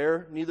vineyard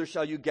bare, neither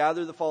shall you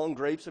gather the fallen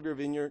grapes of your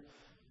vineyard.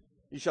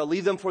 You shall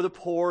leave them for the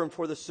poor and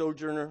for the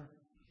sojourner.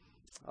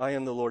 I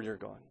am the Lord your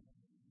God.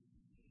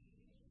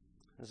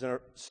 As in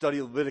our study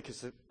of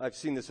Leviticus, I've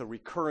seen this a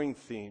recurring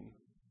theme.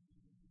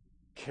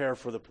 Care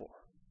for the poor.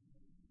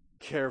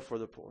 Care for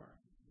the poor.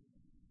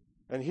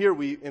 And here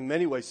we, in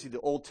many ways, see the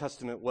Old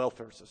Testament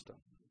welfare system.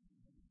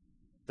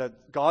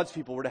 That God's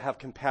people were to have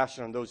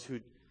compassion on those who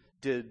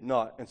did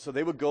not. And so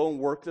they would go and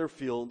work their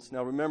fields.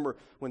 Now remember,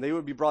 when they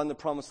would be brought in the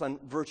promised land,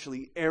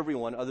 virtually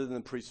everyone other than the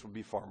priests would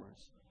be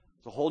farmers.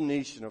 It's a whole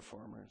nation of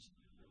farmers.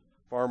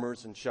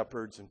 Farmers and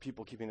shepherds and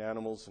people keeping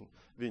animals and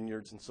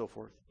vineyards and so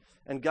forth.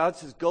 And God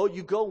says,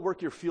 go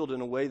work your field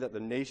in a way that the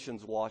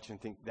nations watch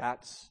and think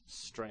that's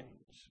strange.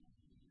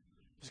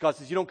 Because God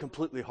says, you don't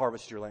completely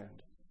harvest your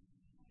land.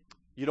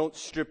 You don't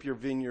strip your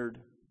vineyard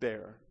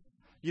bare.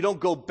 You don't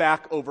go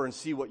back over and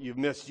see what you've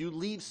missed. You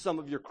leave some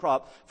of your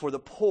crop for the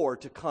poor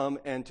to come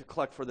and to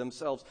collect for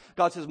themselves.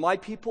 God says, my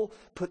people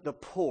put the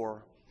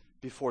poor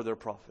before their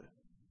profit.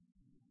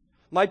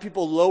 My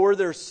people lower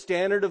their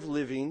standard of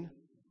living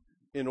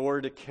in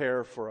order to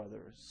care for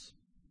others.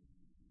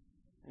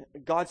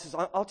 God says,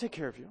 I'll take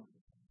care of you.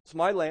 It's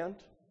my land.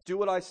 Do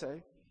what I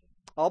say.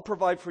 I'll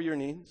provide for your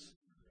needs.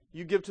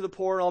 You give to the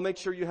poor, and I'll make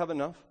sure you have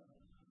enough.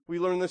 We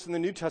learn this in the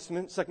New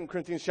Testament, 2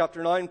 Corinthians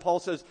chapter 9. Paul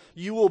says,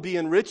 you will be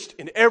enriched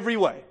in every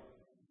way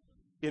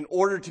in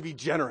order to be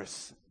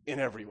generous in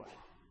every way.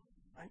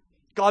 Right?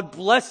 God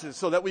blesses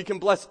so that we can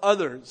bless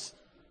others.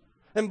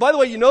 And by the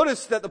way, you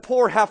notice that the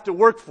poor have to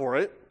work for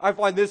it. I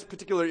find this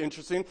particularly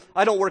interesting.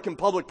 I don't work in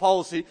public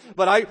policy,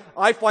 but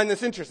I find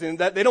this interesting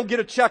that they don't get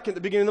a check at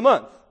the beginning of the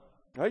month.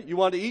 Right? You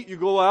want to eat, you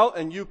go out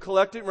and you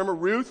collect it. Remember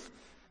Ruth?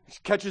 She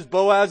catches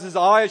Boaz's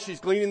eye as she's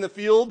gleaning the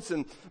fields,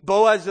 and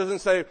Boaz doesn't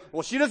say,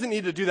 well, she doesn't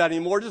need to do that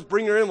anymore. Just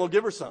bring her in, we'll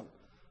give her some.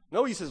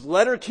 No, he says,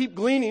 let her keep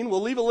gleaning.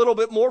 We'll leave a little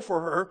bit more for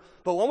her,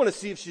 but I want to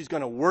see if she's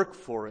going to work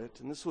for it.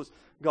 And this was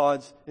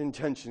God's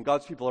intention.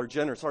 God's people are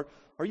generous. Are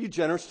you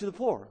generous to the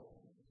poor?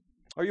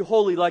 Are you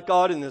holy like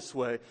God in this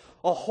way?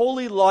 A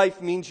holy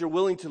life means you're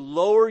willing to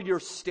lower your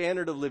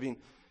standard of living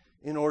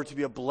in order to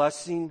be a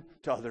blessing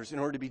to others, in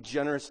order to be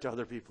generous to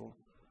other people.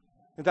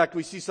 In fact,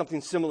 we see something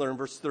similar in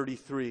verse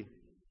 33.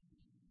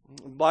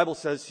 The Bible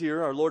says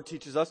here, our Lord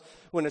teaches us,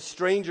 when a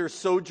stranger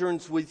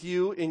sojourns with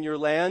you in your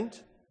land,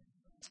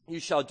 you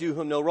shall do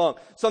him no wrong.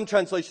 Some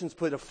translations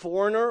put a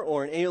foreigner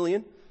or an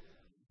alien.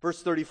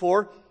 Verse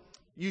 34,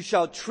 you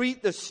shall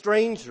treat the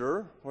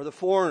stranger or the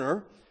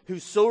foreigner who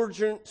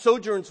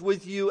sojourns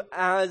with you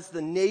as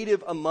the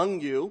native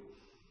among you.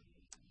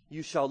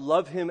 You shall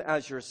love him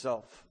as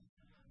yourself.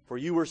 For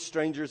you were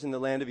strangers in the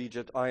land of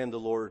Egypt. I am the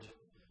Lord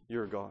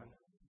your God.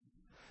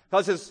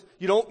 God says,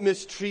 you don't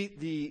mistreat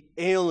the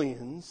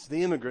aliens,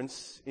 the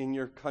immigrants in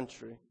your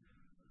country.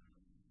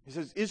 He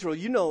says, Israel,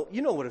 you know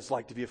what it's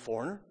like to be a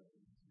foreigner.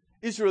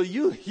 Israel,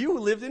 you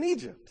lived in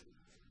Egypt.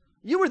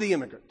 You were the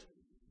immigrant.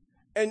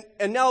 And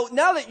now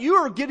that you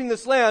are getting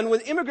this land, when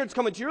immigrants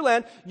come into your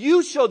land,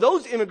 you show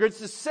those immigrants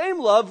the same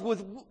love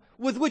with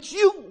which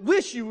you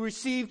wish you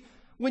received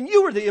when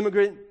you were the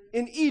immigrant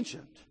in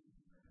Egypt.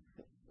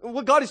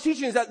 What God is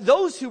teaching is that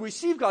those who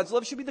receive God's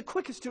love should be the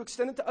quickest to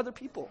extend it to other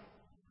people.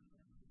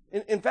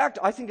 In fact,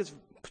 I think it's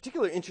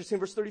particularly interesting.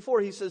 Verse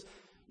 34, he says,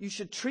 you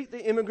should treat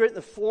the immigrant,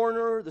 the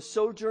foreigner, the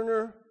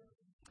sojourner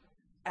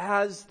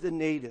as the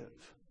native.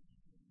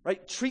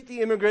 Right? Treat the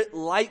immigrant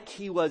like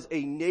he was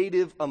a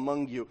native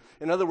among you.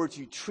 In other words,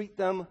 you treat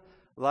them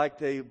like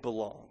they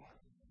belong.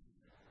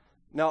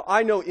 Now,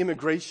 I know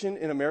immigration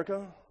in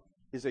America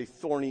is a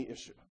thorny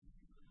issue.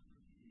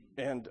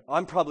 And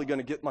I'm probably going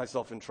to get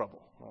myself in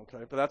trouble.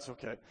 Okay? But that's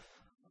okay.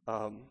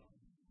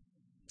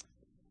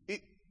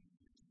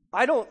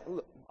 I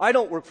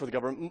don't work for the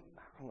government.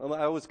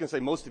 I was going to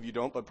say most of you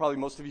don't, but probably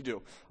most of you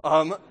do.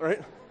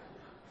 Right?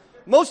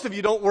 Most of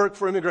you don't work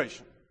for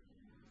immigration.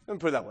 Let me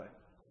put it that way.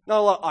 Not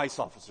a lot of ICE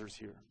officers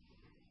here.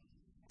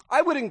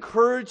 I would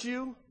encourage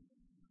you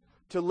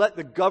to let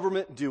the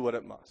government do what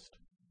it must.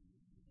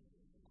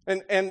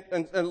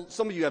 And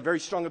some of you have very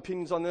strong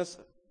opinions on this.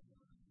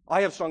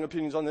 I have strong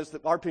opinions on this.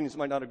 That our opinions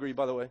might not agree,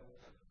 by the way.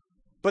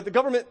 But the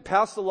government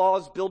pass the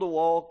laws, build a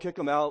wall, kick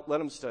them out, let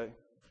them stay.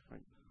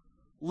 Right?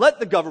 Let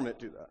the government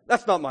do that.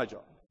 That's not my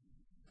job.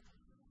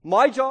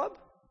 My job,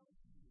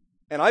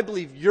 and I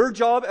believe your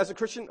job as a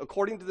Christian,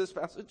 according to this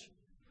passage,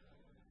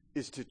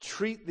 is to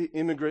treat the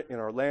immigrant in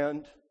our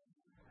land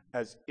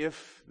as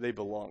if they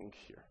belong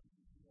here.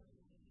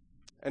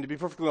 And to be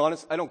perfectly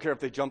honest, I don't care if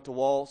they jumped a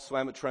wall,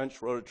 swam a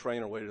trench, rode a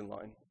train, or waited in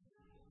line.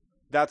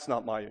 That's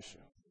not my issue.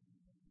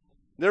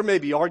 There may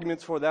be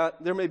arguments for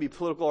that. There may be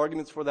political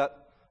arguments for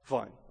that.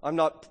 Fine.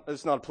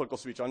 It's not a political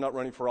speech. I'm not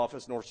running for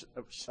office, nor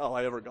shall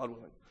I ever, God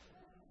willing.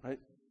 Right?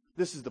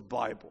 This is the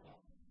Bible.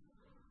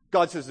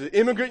 God says, the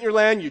immigrant in your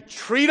land, you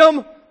treat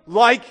him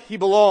like he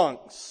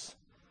belongs.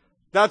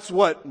 That's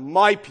what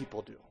my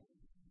people do.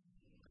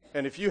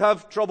 And if you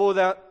have trouble with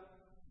that,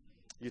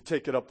 you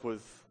take it up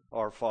with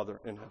our Father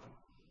in heaven.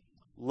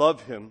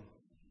 Love him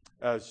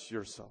as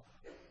yourself.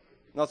 I'm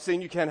not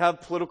saying you can't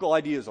have political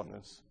ideas on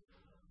this,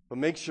 but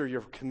make sure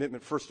your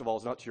commitment, first of all,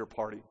 is not to your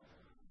party,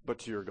 but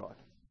to your God.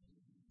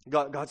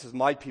 God says,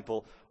 my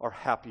people are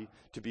happy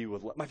to be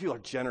with less. My people are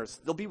generous.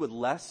 They'll be with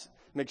less.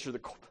 Make sure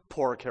the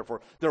poor are cared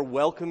for. They're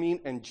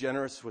welcoming and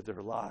generous with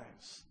their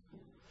lives.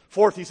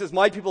 Fourth, he says,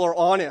 my people are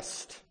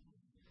honest.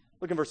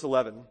 Look in verse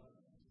 11.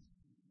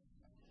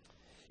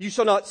 You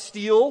shall not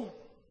steal.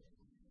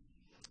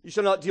 You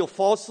shall not deal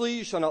falsely.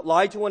 You shall not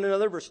lie to one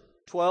another. Verse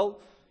 12.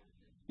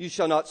 You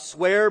shall not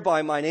swear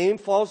by my name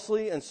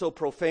falsely and so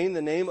profane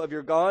the name of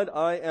your God.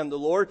 I am the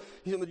Lord.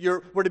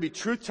 We're to be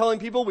truth-telling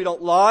people. We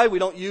don't lie. We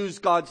don't use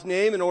God's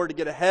name in order to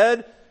get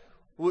ahead.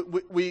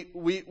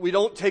 We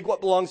don't take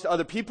what belongs to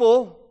other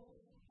people.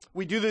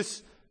 We do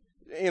this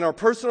in our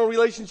personal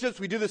relationships.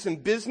 We do this in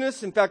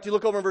business. In fact, you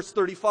look over in verse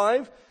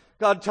 35.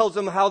 God tells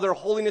them how their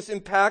holiness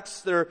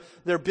impacts their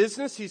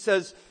business. He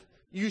says,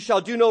 you shall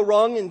do no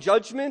wrong in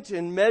judgment,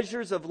 in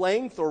measures of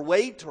length or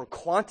weight or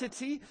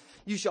quantity.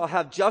 You shall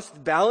have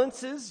just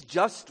balances,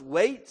 just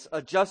weights,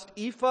 a just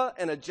ephah,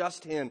 and a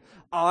just hin.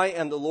 I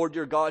am the Lord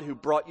your God who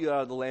brought you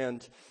out of the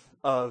land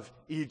of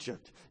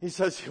Egypt. He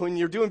says, when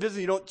you're doing business,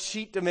 you don't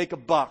cheat to make a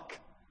buck.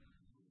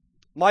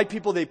 My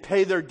people, they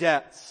pay their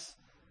debts.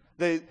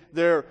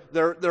 They're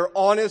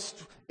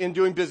honest in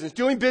doing business.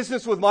 Doing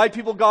business with my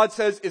people, God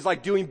says, is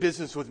like doing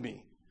business with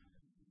me.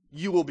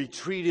 You will be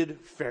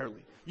treated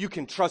fairly. You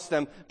can trust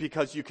them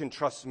because you can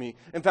trust me.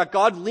 In fact,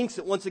 God links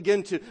it once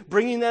again to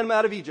bringing them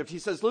out of Egypt. He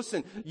says,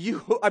 listen,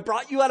 I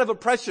brought you out of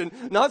oppression,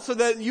 not so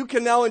that you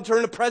can now in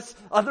turn oppress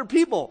other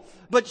people,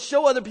 but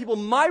show other people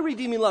my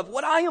redeeming love,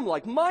 what I am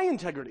like, my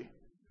integrity.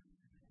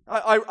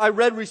 I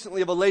read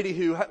recently of a lady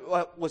who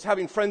was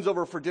having friends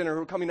over for dinner who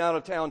were coming out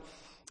of town,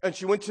 and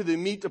she went to the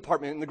meat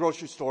department in the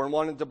grocery store and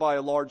wanted to buy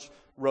a large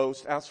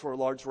roast, asked for a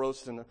large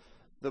roast, and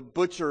the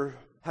butcher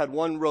had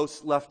one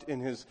roast left in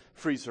his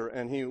freezer,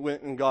 and he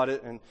went and got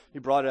it, and he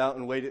brought it out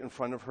and weighed it in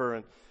front of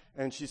her,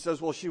 and she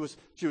says, well, she was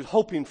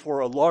hoping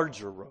for a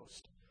larger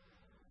roast.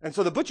 And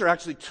so the butcher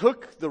actually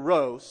took the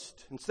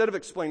roast, instead of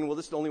explaining, well,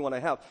 this is the only one I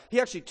have,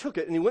 he actually took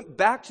it, and he went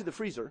back to the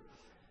freezer,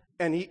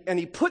 and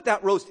he put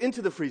that roast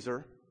into the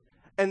freezer,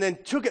 and then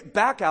took it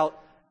back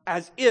out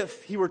as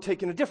if he were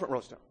taking a different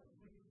roast out.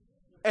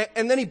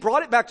 And then he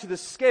brought it back to the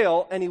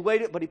scale, and he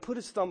weighed it, but he put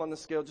his thumb on the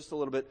scale just a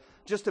little bit,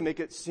 just to make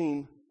it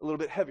seem a little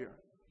bit heavier.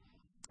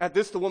 At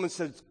this, the woman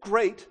says,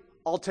 great,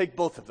 I'll take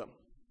both of them.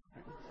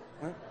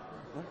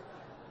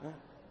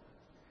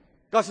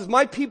 God says,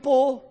 my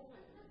people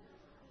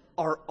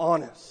are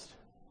honest.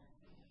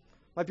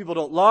 My people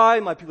don't lie.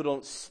 My people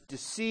don't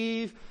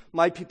deceive.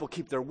 My people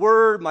keep their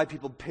word. My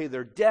people pay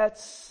their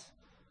debts.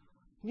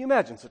 Can you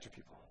imagine such a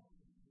people?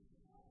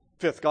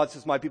 Fifth, God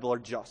says, my people are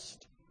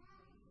just.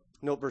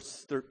 Note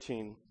verse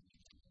 13.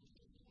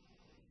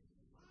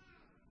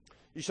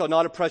 You shall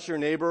not oppress your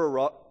neighbor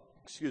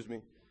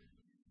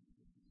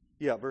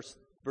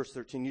verse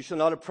 13. You shall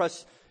not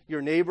oppress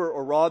your neighbor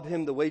or rob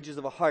him. The wages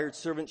of a hired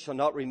servant shall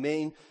not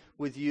remain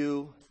with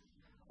you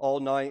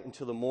all night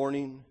until the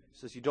morning. It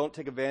says you don't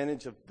take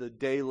advantage of the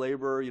day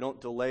laborer. You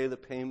don't delay the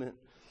payment.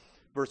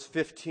 Verse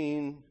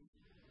 15.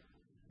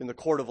 In the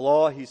court of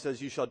law, he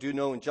says, you shall do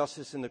no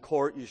injustice in the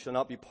court. You shall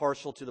not be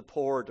partial to the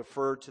poor or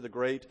defer to the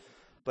great.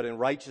 But in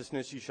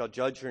righteousness you shall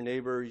judge your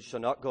neighbor. You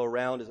shall not go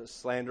around as a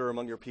slanderer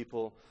among your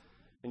people.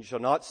 And you shall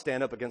not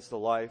stand up against the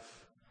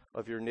life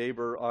of your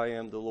neighbor. I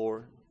am the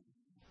Lord.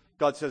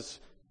 God says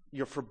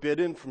you're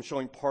forbidden from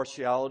showing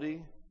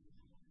partiality.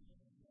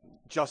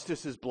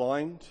 Justice is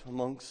blind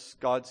amongst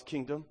God's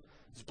kingdom.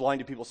 It's blind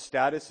to people's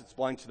status. It's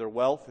blind to their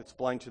wealth. It's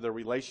blind to their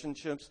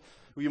relationships.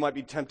 You might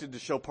be tempted to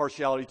show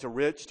partiality to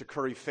rich, to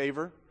curry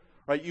favor.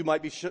 Right? You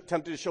might be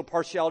tempted to show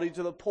partiality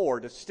to the poor,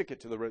 to stick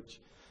it to the rich.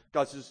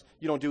 God says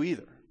you don't do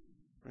either.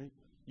 Right?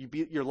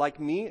 You're like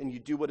me and you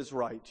do what is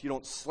right. You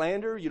don't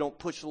slander. You don't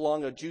push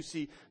along a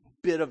juicy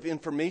bit of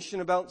information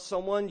about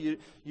someone.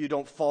 You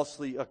don't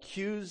falsely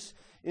accuse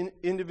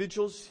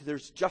individuals.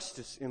 There's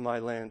justice in my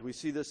land. We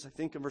see this, I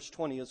think, in verse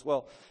 20 as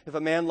well. If a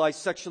man lies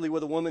sexually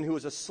with a woman who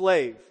is a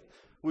slave,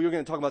 we were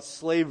going to talk about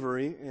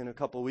slavery in a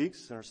couple of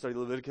weeks in our study of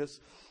Leviticus,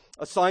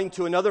 assigned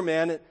to another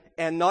man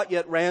and not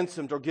yet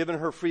ransomed or given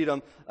her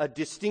freedom, a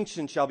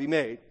distinction shall be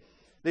made.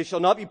 They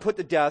shall not be put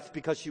to death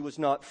because she was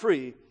not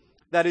free.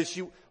 That is,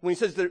 when he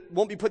says there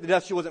won't be put to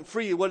death, she wasn't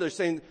free, what they're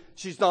saying,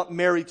 she's not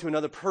married to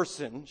another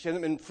person. She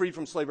hasn't been freed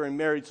from slavery and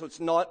married, so it's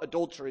not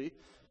adultery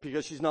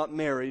because she's not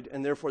married,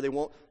 and therefore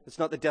it's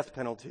not the death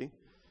penalty,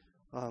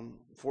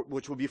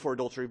 which would be for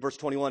adultery. Verse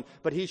 21,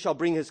 but he shall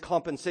bring his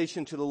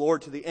compensation to the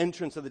Lord to the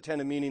entrance of the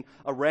tent of meeting,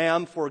 a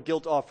ram for a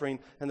guilt offering,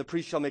 and the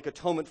priest shall make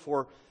atonement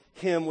for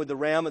him with the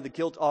ram of the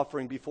guilt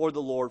offering before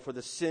the Lord for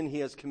the sin he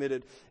has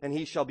committed, and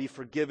he shall be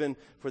forgiven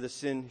for the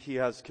sin he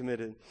has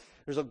committed.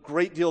 There's a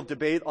great deal of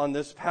debate on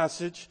this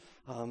passage,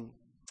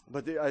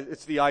 but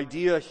it's the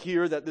idea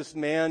here that this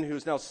man who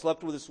has now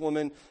slept with this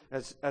woman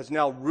has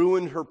now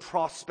ruined her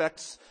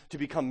prospects to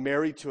become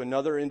married to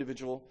another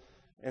individual.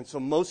 And so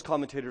most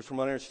commentators, from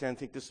what I understand,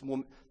 think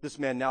this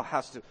man now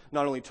has to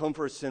not only atone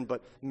for his sin,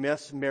 but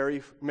must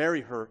marry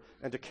her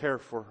and to care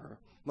for her,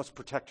 must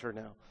protect her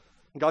now.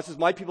 And God says,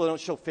 my people don't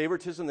show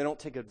favoritism. They don't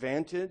take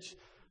advantage.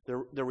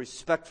 They're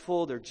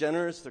respectful. They're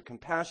generous. They're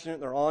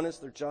compassionate. They're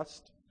honest. They're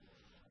just.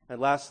 And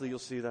lastly, you'll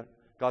see that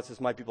God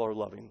says, my people are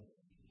loving.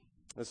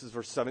 This is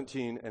verse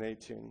 17 and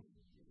 18.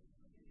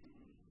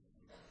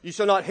 You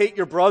shall not hate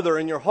your brother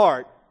in your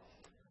heart,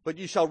 but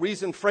you shall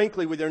reason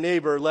frankly with your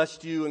neighbor,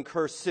 lest you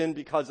incur sin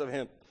because of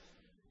him.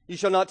 You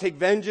shall not take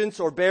vengeance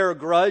or bear a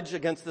grudge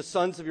against the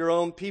sons of your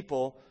own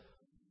people,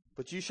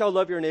 but you shall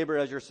love your neighbor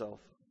as yourself.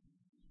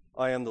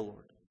 I am the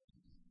Lord.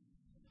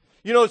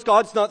 You notice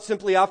God's not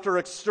simply after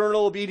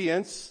external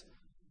obedience,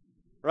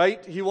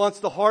 right? He wants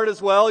the heart as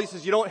well. He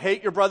says, you don't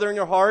hate your brother in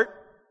your heart.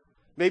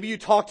 Maybe you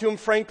talk to him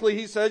frankly,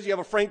 he says. You have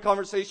a frank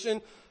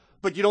conversation,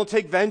 but you don't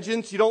take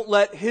vengeance. You don't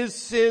let his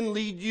sin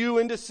lead you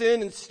into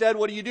sin. Instead,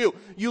 what do?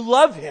 You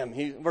love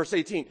him. Verse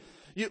 18.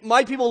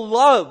 My people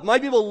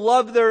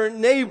love their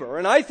neighbor.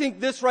 And I think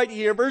this right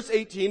here, verse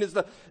 18, is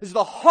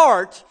the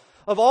heart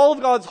of all of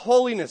God's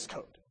holiness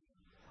code.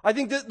 I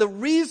think that the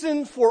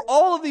reason for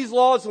all of these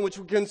laws in which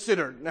we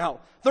considered, now,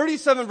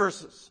 37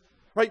 verses,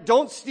 right?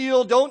 Don't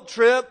steal, don't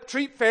trip,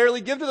 treat fairly,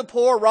 give to the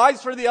poor,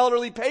 rise for the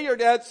elderly, pay your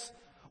debts.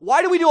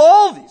 Why do we do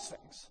all of these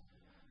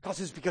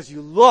things? Because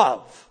you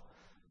love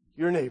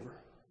your neighbor.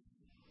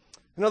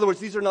 In other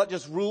words, these are not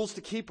just rules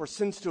to keep or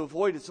sins to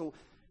avoid.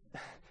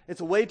 It's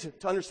a way to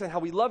understand how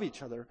we love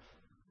each other.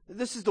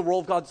 This is the role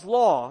of God's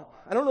law.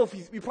 I don't know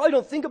if you probably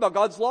don't think about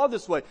God's law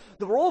this way.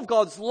 The role of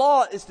God's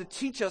law is to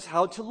teach us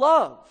how to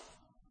love.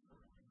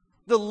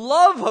 The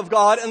love of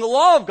God and the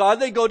law of God,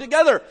 they go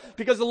together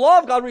because the law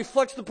of God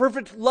reflects the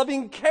perfect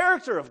loving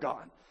character of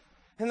God.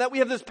 And that we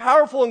have this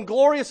powerful and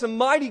glorious and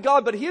mighty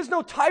God, but He is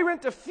no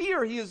tyrant to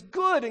fear. He is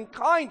good and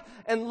kind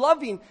and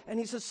loving. And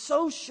He says,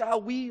 so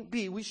shall we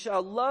be. We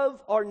shall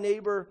love our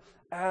neighbor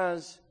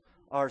as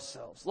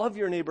ourselves. Love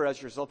your neighbor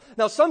as yourself.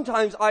 Now,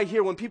 sometimes I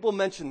hear when people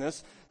mention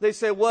this, they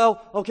say,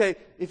 well, okay,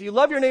 if you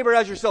love your neighbor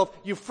as yourself,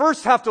 you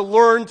first have to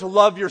learn to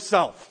love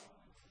yourself.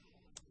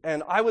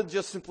 And I would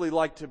just simply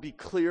like to be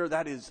clear,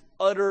 that is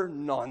utter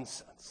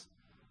nonsense.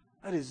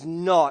 That is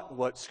not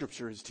what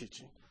Scripture is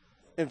teaching.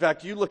 In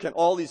fact, you look at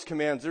all these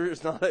commands, there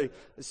is not a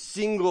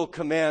single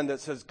command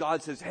that says,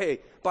 God says, hey,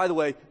 by the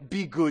way,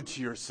 be good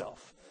to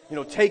yourself.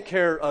 Take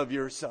care of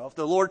yourself.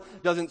 The Lord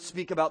doesn't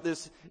speak about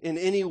this in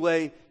any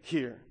way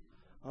here.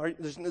 All right?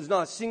 There's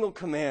not a single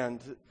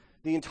command.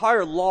 The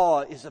entire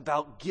law is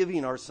about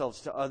giving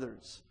ourselves to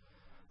others.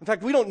 In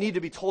fact, we don't need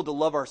to be told to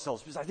love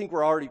ourselves because I think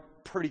we're already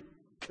pretty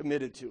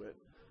committed to it.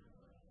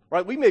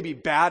 Right? We may be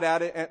bad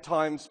at it at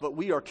times, but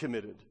we are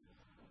committed.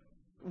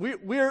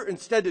 We're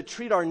instead to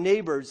treat our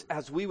neighbors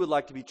as we would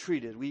like to be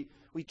treated. We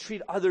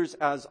treat others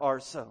as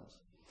ourselves.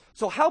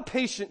 So how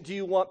patient do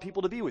you want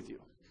people to be with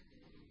you?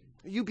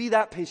 You be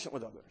that patient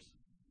with others.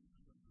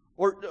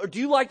 Or do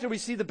you like to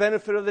receive the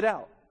benefit of the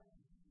doubt?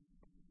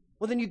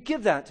 Well, then you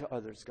give that to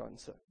others, God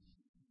said.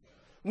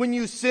 When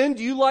you sin,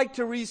 do you like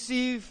to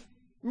receive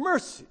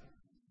mercy?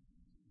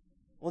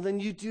 Well, then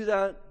you do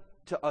that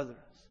to others.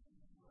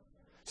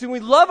 See,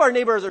 when we love our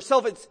neighbor as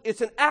ourselves,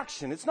 it's an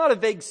action. It's not a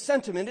vague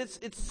sentiment.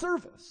 It's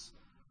service.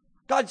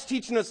 God's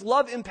teaching us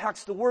love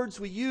impacts the words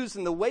we use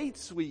and the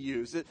weights we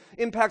use. It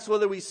impacts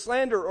whether we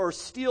slander or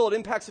steal. It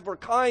impacts if we're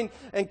kind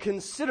and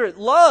considerate.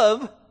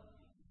 Love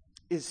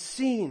is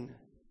seen.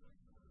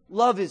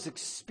 Love is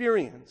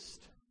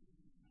experienced.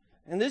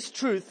 And this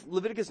truth,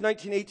 Leviticus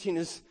 19:18,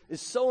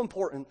 is so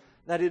important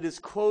that it is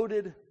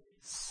quoted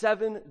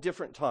 7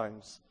 different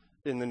times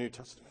in the New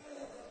Testament.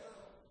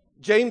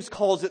 James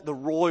calls it the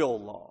royal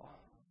law.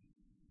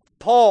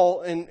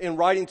 Paul, in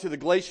writing to the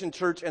Galatian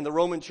church and the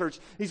Roman church,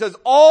 he says,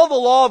 all the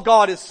law of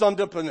God is summed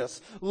up in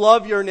this.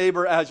 Love your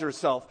neighbor as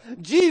yourself.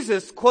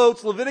 Jesus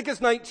quotes Leviticus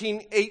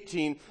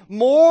 19:18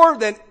 more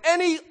than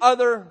any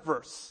other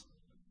verse.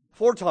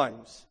 4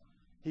 times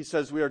he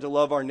says we are to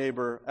love our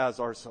neighbor as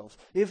ourselves.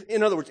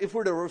 In other words, if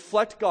we're to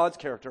reflect God's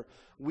character,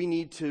 we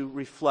need to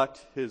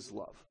reflect His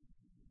love.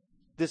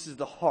 This is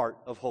the heart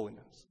of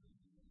holiness.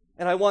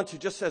 And I want to,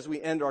 just as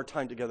we end our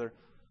time together,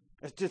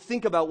 to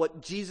think about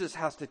what Jesus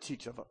has to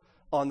teach us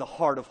on the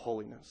heart of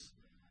holiness.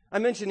 I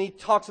mentioned he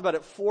talks about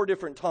it 4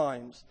 different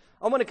times.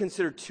 I want to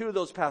consider 2 of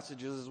those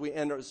passages as we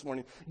end this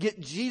morning. Get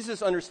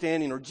Jesus'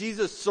 understanding or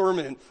Jesus'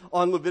 sermon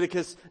on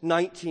Leviticus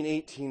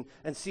 19:18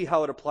 and see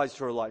how it applies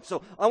to our life.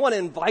 So I want to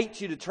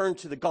invite you to turn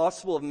to the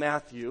Gospel of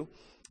Matthew,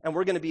 and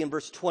we're going to be in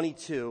verse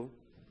 22.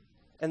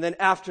 And then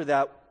after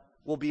that,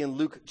 we'll be in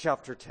Luke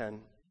chapter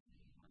 10.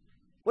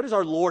 What does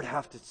our Lord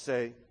have to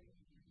say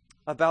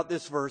about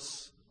this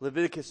verse,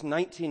 Leviticus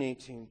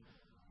 19:18?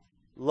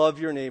 Love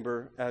your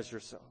neighbor as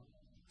yourself.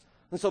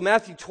 And so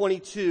Matthew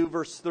 22,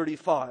 verse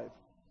 35,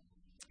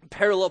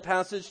 parallel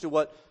passage to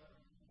what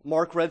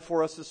Mark read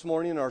for us this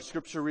morning in our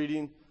scripture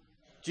reading.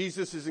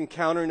 Jesus is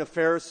encountering a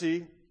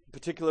Pharisee, in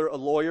particular a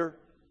lawyer.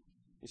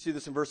 You see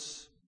this in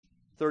verse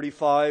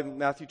 35,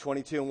 Matthew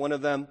 22, and one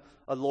of them,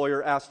 a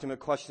lawyer, asked him a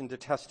question to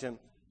test him.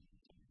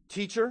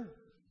 Teacher,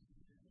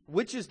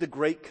 which is the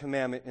great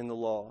commandment in the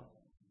law?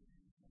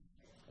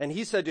 And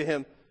he said to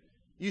him,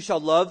 you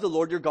shall love the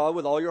Lord your God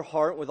with all your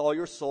heart, with all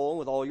your soul, and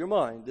with all your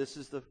mind. This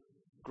is the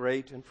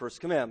great and first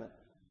commandment.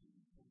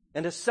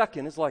 And a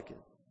second is like it.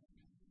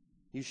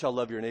 You shall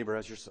love your neighbor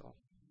as yourself.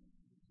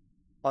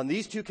 On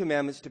these 2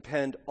 commandments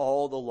depend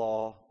all the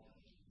law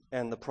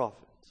and the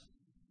prophets.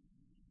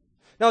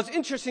 Now it's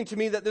interesting to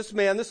me that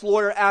this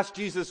lawyer asked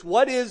Jesus,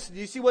 do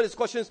you see what his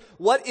question is?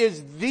 What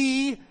is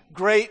the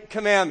great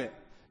commandment?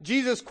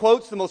 Jesus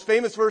quotes the most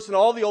famous verse in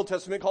all the Old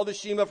Testament called the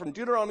Shema from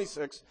Deuteronomy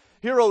 6.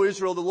 Hear, O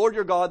Israel, the Lord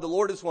your God, the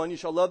Lord is one. You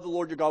shall love the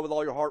Lord your God with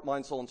all your heart,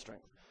 mind, soul, and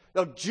strength.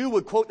 Now, a Jew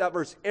would quote that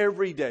verse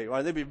every day.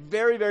 Right? They'd be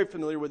very, very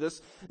familiar with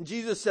this. And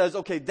Jesus says,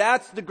 okay,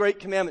 that's the great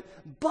commandment.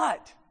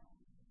 But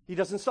he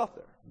doesn't stop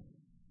there.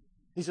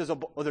 He says,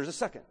 oh, there's a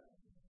second.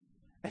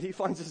 And he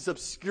finds this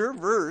obscure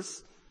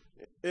verse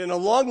in a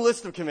long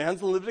list of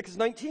commands in Leviticus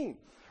 19.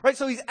 Right?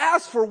 So he's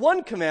asked for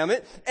 1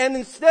 commandment, and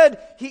instead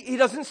he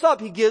doesn't stop.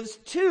 He gives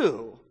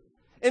 2.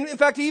 And in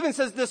fact, he even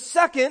says the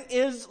second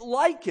is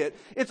like it.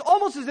 It's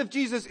almost as if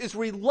Jesus is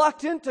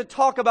reluctant to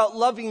talk about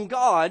loving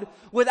God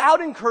without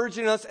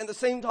encouraging us at the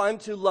same time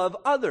to love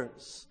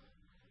others.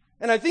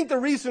 And I think the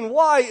reason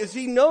why is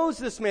he knows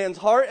this man's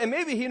heart, and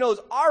maybe he knows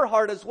our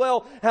heart as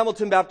well,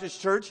 Hamilton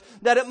Baptist Church,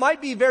 that it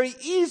might be very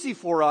easy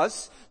for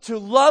us to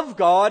love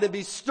God and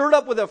be stirred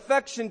up with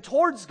affection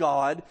towards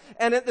God,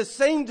 and at the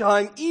same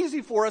time,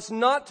 easy for us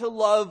not to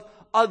love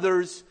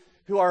others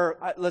who are,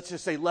 let's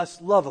just say,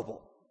 less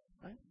lovable.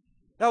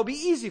 That would be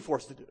easy for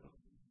us to do.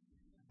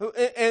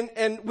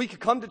 And we could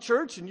come to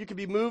church and you could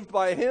be moved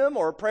by a hymn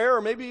or a prayer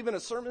or maybe even a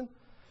sermon.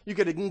 You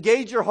could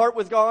engage your heart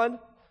with God.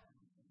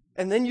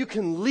 And then you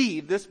can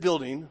leave this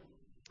building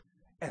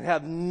and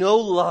have no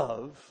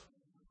love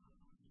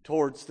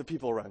towards the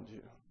people around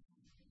you.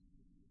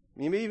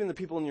 Maybe even the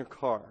people in your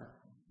car,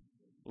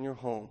 in your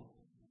home.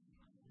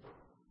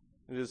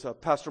 It is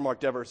Pastor Mark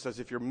Dever says,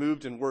 if you're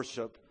moved in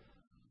worship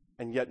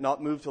and yet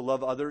not moved to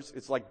love others,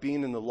 it's like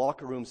being in the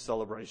locker room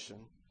celebration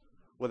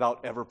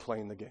without ever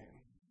playing the game.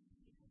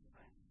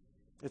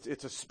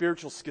 It's a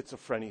spiritual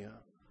schizophrenia.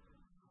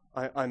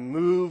 I'm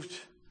moved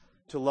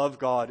to love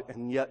God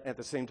and yet at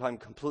the same time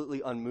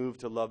completely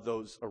unmoved to love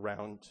those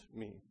around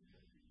me.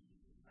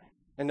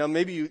 And now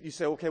maybe you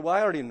say, okay, well,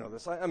 I already know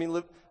this.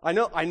 I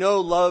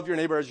know love your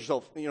neighbor as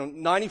yourself.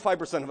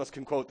 95% of us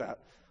can quote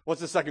that.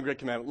 What's the second great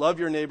commandment? Love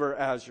your neighbor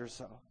as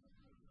yourself.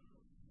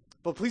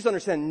 But please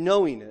understand,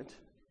 knowing it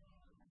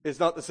is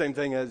not the same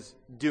thing as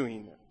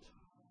doing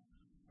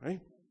it. Right?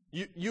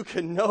 You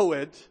can know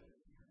it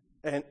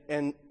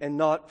and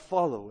not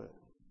follow it.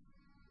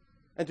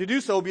 And to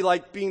do so would be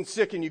like being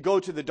sick and you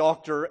go to the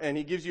doctor and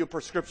he gives you a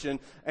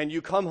prescription and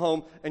you come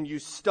home and you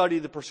study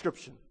the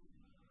prescription.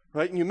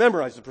 Right? And you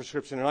memorize the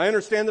prescription. And I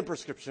understand the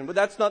prescription, but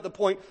that's not the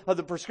point of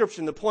the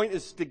prescription. The point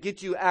is to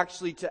get you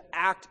actually to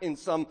act in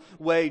some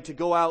way, to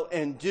go out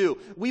and do.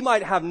 We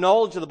might have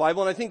knowledge of the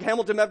Bible, and I think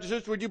Hamilton Baptist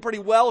Church, we do pretty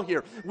well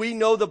here. We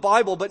know the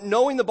Bible, but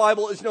knowing the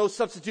Bible is no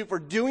substitute for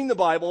doing the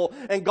Bible,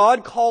 and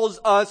God calls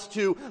us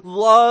to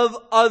love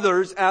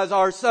others as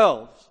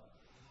ourselves.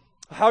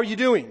 How are you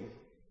doing?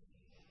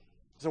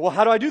 So, well,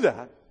 how do I do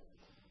that?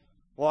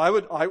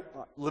 Well,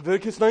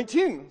 Leviticus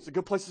 19 is a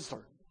good place to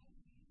start.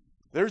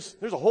 There's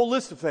a whole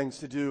list of things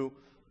to do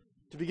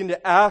to begin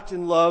to act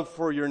in love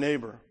for your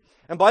neighbor.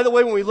 And by the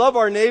way, when we love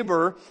our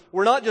neighbor,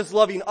 we're not just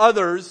loving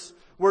others,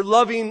 we're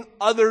loving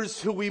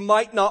others who we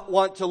might not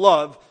want to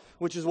love,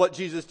 which is what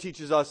Jesus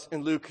teaches us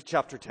in Luke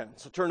chapter 10.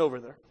 So turn over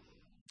there.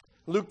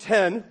 Luke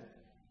 10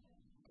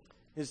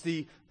 is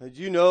it's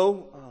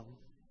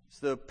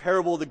the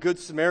parable of the Good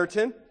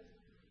Samaritan.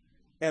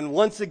 And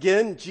once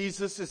again,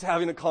 Jesus is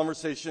having a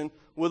conversation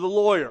with a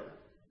lawyer.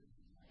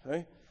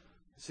 Okay?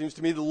 Seems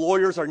to me the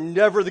lawyers are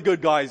never the good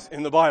guys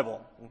in the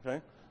Bible. Okay?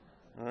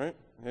 All right?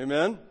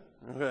 Amen?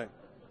 Okay.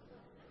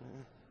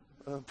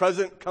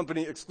 Present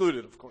company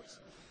excluded, of course.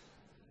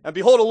 And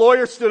behold, a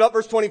lawyer stood up,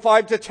 verse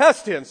 25, to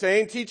test him,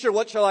 saying, Teacher,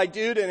 what shall I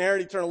do to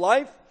inherit eternal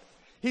life?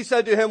 He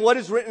said to him, What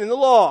is written in the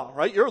law?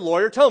 Right? You're a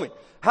lawyer. Tell me.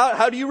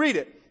 How do you read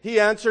it? He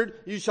answered,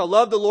 You shall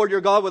love the Lord your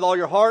God with all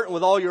your heart and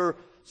with all your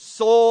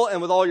soul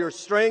and with all your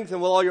strength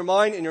and with all your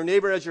mind and your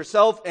neighbor as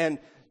yourself. And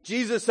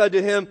Jesus said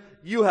to him,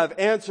 You have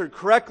answered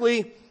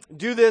correctly.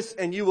 Do this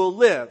and you will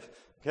live.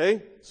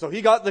 Okay? So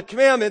he got the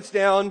commandments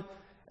down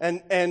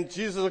and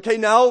Jesus says, okay,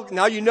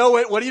 now you know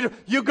it. What do?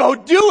 You go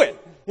do it.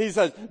 He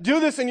says,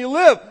 do this and you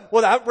live.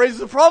 Well, that raises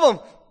a problem.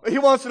 He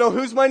wants to know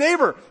who's my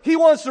neighbor. He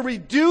wants to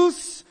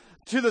reduce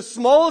to the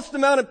smallest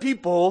amount of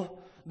people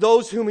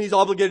those whom he's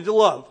obligated to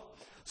love.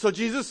 So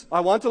Jesus, I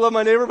want to love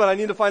my neighbor, but I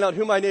need to find out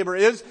who my neighbor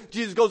is.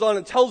 Jesus goes on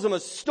and tells him a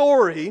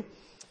story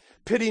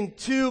pitting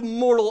two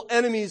mortal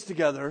enemies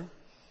together.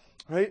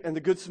 Right? And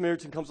the Good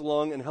Samaritan comes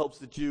along and helps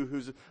the Jew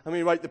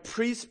the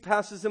priest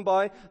passes him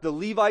by, the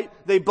Levite,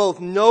 they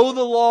both know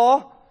the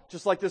law,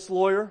 just like this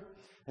lawyer,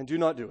 and do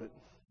not do it.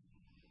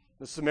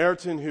 The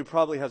Samaritan who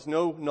probably has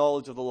no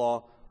knowledge of the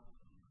law,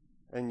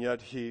 and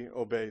yet he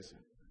obeys it.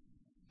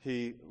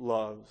 He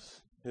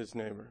loves his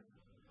neighbor.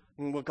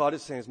 And what God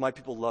is saying is, my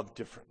people love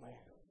differently.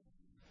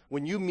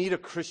 When you meet a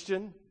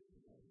Christian,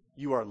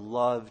 you are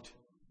loved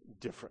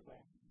differently.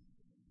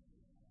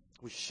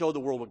 We show the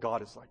world what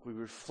God is like. We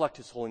reflect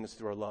His holiness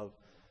through our love.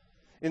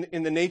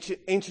 In the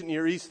ancient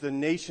Near East, the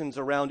nations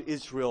around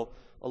Israel,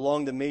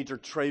 along the major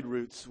trade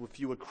routes, if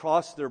you would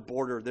cross their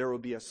border, there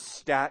would be a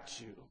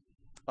statue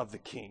of the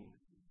king.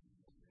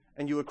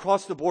 And you would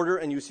cross the border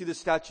and you would see the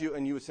statue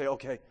and you would say,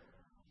 okay,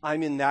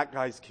 I'm in that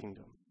guy's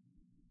kingdom.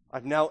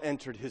 I've now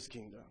entered his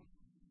kingdom.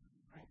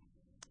 Right?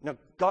 Now,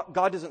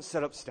 God doesn't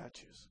set up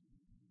statues,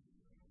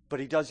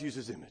 but He does use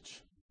His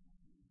image.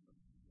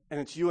 And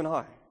it's you and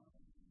I.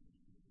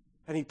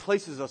 And He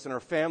places us in our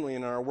family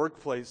and in our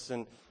workplace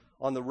and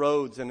on the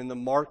roads and in the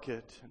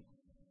market.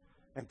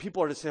 And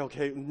people are to say,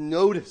 okay,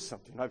 notice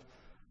something. I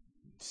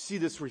see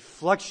this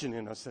reflection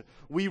in us that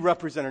we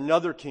represent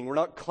another king. We're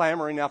not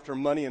clamoring after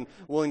money and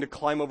willing to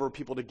climb over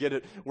people to get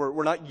it.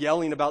 We're not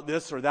yelling about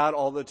this or that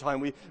all the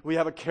time. We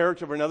have a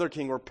character of another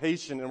king. We're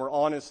patient and we're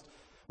honest.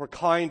 We're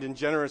kind and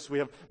generous. We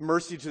have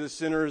mercy to the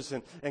sinners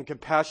and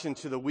compassion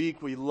to the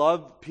weak. We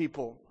love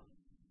people.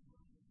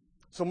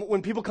 So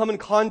when people come in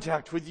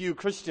contact with you,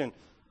 Christian,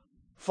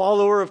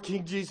 follower of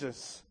King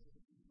Jesus,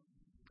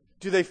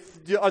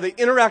 are they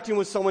interacting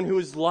with someone who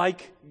is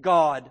like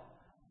God?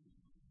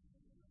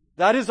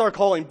 That is our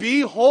calling.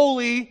 Be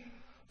holy,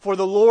 for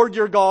the Lord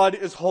your God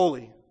is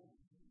holy.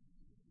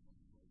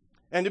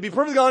 And to be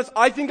perfectly honest,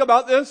 I think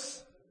about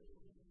this,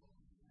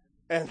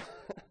 and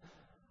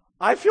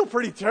I feel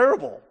pretty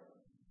terrible.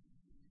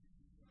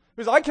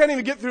 Because I can't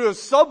even get through a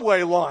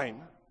subway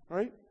line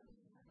right?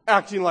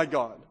 Acting like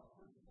God.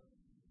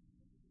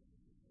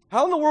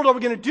 How in the world are we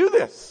going to do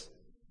this?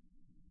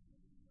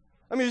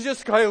 I mean, it's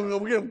just kind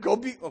of, we're going to go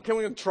be, okay,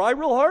 we're going to try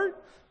real hard?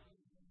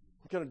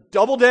 We're going to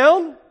double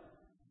down?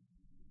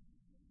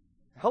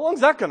 How long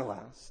is that going to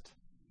last?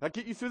 That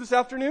get you through this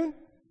afternoon?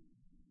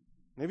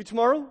 Maybe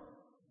tomorrow?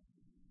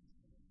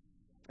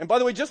 And by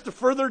the way, just to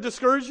further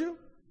discourage you,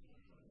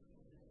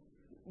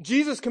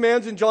 Jesus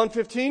commands in John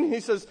 15, he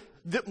says,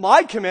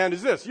 my command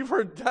is this. You've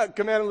heard that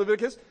command in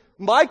Leviticus.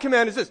 My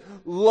command is this.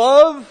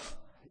 Love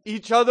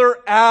each other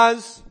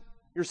as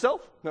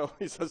yourself? No,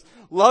 he says,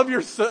 love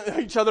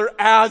each other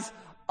as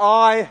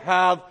I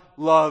have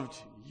loved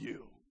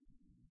you.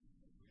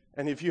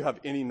 And if you have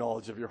any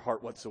knowledge of your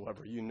heart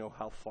whatsoever, you know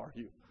how far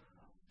you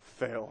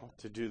fail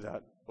to do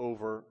that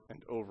over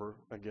and over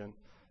again.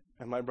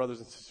 And my brothers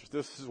and sisters,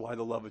 this is why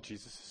the love of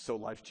Jesus is so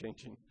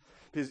life-changing.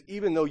 Because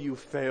even though you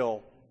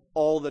fail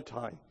all the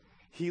time,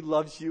 he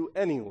loves you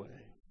anyway.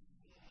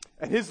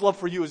 And his love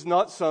for you is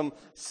not some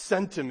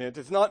sentiment.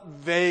 It's not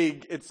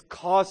vague. It's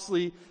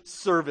costly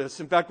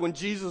service. In fact, when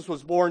Jesus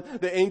was born,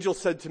 the angel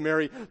said to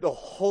Mary, the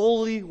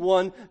Holy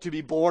One to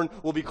be born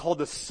will be called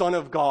the Son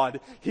of God.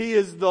 He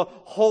is the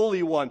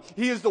Holy One.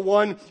 He is the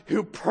one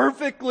who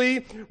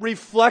perfectly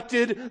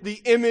reflected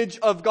the image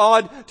of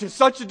God to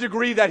such a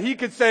degree that he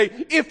could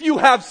say, if you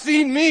have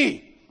seen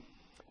me,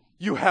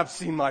 you have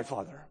seen my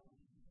Father.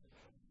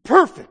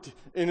 Perfect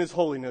in his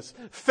holiness,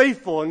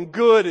 faithful and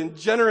good and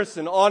generous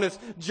and honest,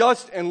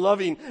 just and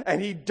loving.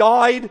 And he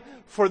died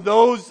for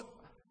those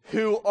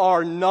who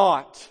are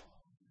not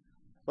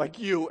like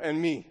you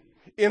and me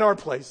in our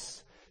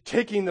place,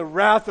 taking the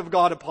wrath of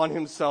God upon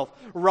himself,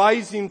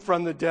 rising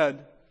from the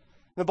dead.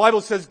 The Bible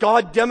says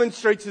God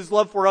demonstrates his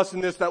love for us in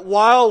this, that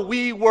while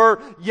we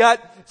were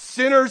yet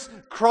sinners,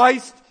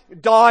 Christ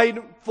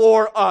died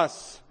for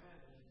us.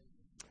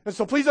 And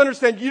so please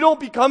understand, you don't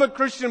become a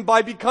Christian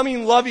by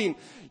becoming loving.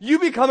 You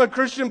become a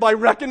Christian by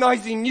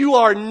recognizing you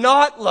are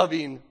not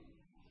loving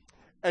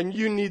and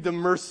you need the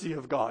mercy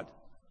of God.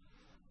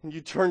 And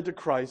you turn to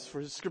Christ, for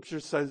his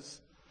scripture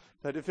says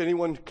that if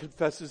anyone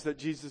confesses that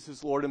Jesus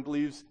is Lord and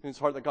believes in his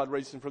heart that God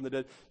raised him from the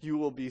dead, you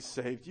will be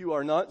saved. You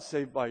are not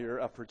saved by your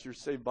efforts. You're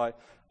saved by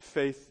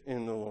faith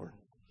in the Lord.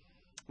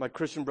 My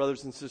Christian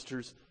brothers and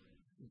sisters,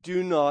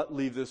 do not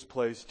leave this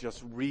place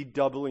just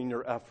redoubling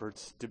your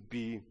efforts to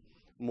be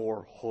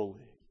more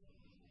holy.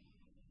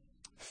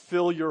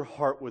 Fill your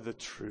heart with the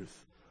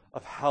truth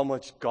of how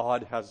much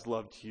God has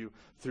loved you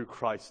through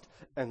Christ,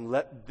 and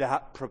let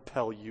that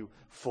propel you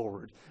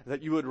forward.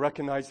 That you would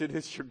recognize it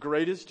is your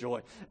greatest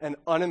joy and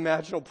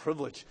unimaginable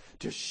privilege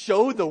to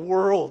show the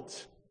world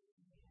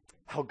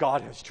how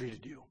God has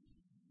treated you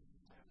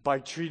by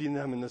treating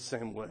them in the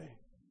same way,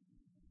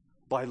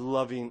 by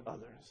loving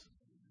others.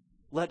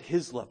 Let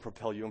his love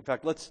propel you. In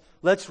fact,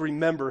 let's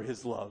remember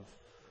his love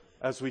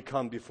as we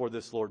come before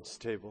this Lord's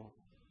table.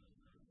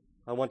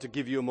 I want to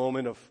give you a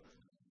moment of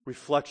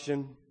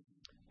reflection.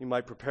 You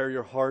might prepare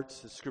your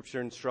hearts as Scripture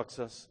instructs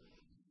us.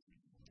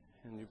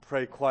 And you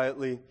pray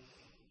quietly,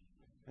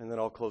 and then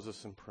I'll close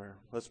us in prayer.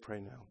 Let's pray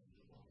now.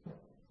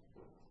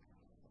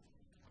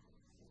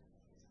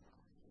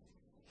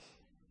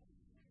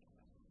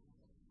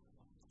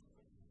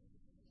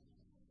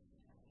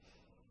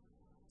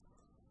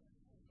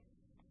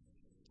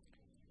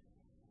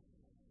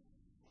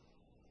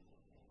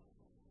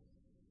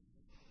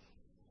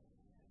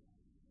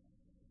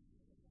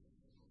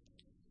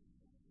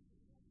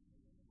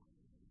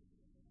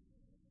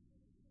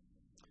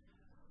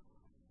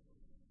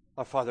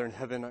 Our Father in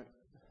heaven,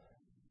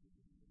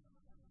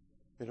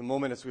 in a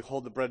moment as we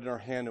hold the bread in our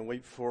hand and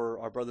wait for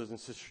our brothers and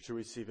sisters to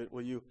receive it,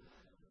 will you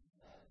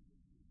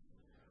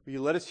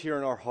let us hear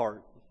in our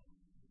heart,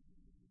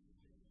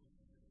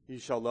 you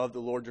shall love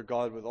the Lord your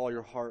God with all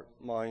your heart,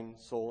 mind,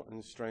 soul,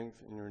 and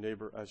strength, and your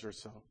neighbor as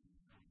yourself.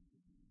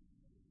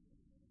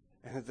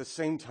 And at the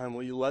same time,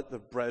 will you let the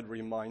bread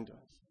remind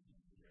us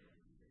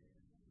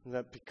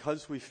that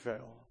because we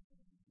fail,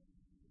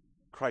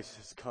 Christ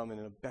has come in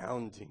an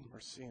abounding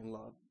mercy and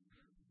love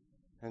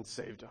and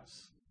saved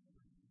us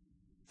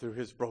through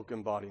his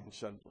broken body and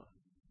shed blood.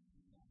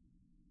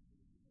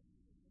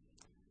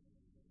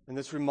 And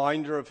this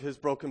reminder of his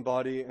broken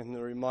body and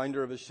the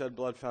reminder of his shed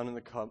blood found in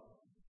the cup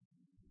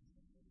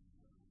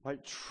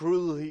might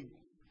truly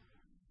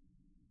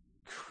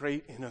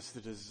create in us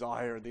the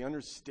desire, the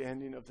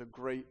understanding of the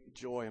great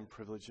joy and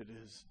privilege it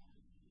is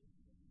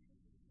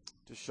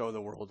to show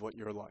the world what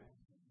you're like.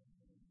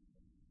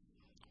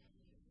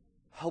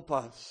 Help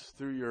us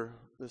through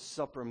this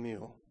supper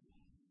meal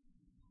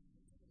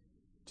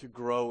to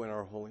grow in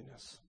our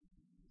holiness.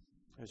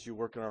 As you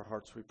work in our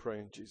hearts, we pray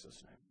in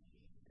Jesus'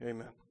 name.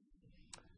 Amen.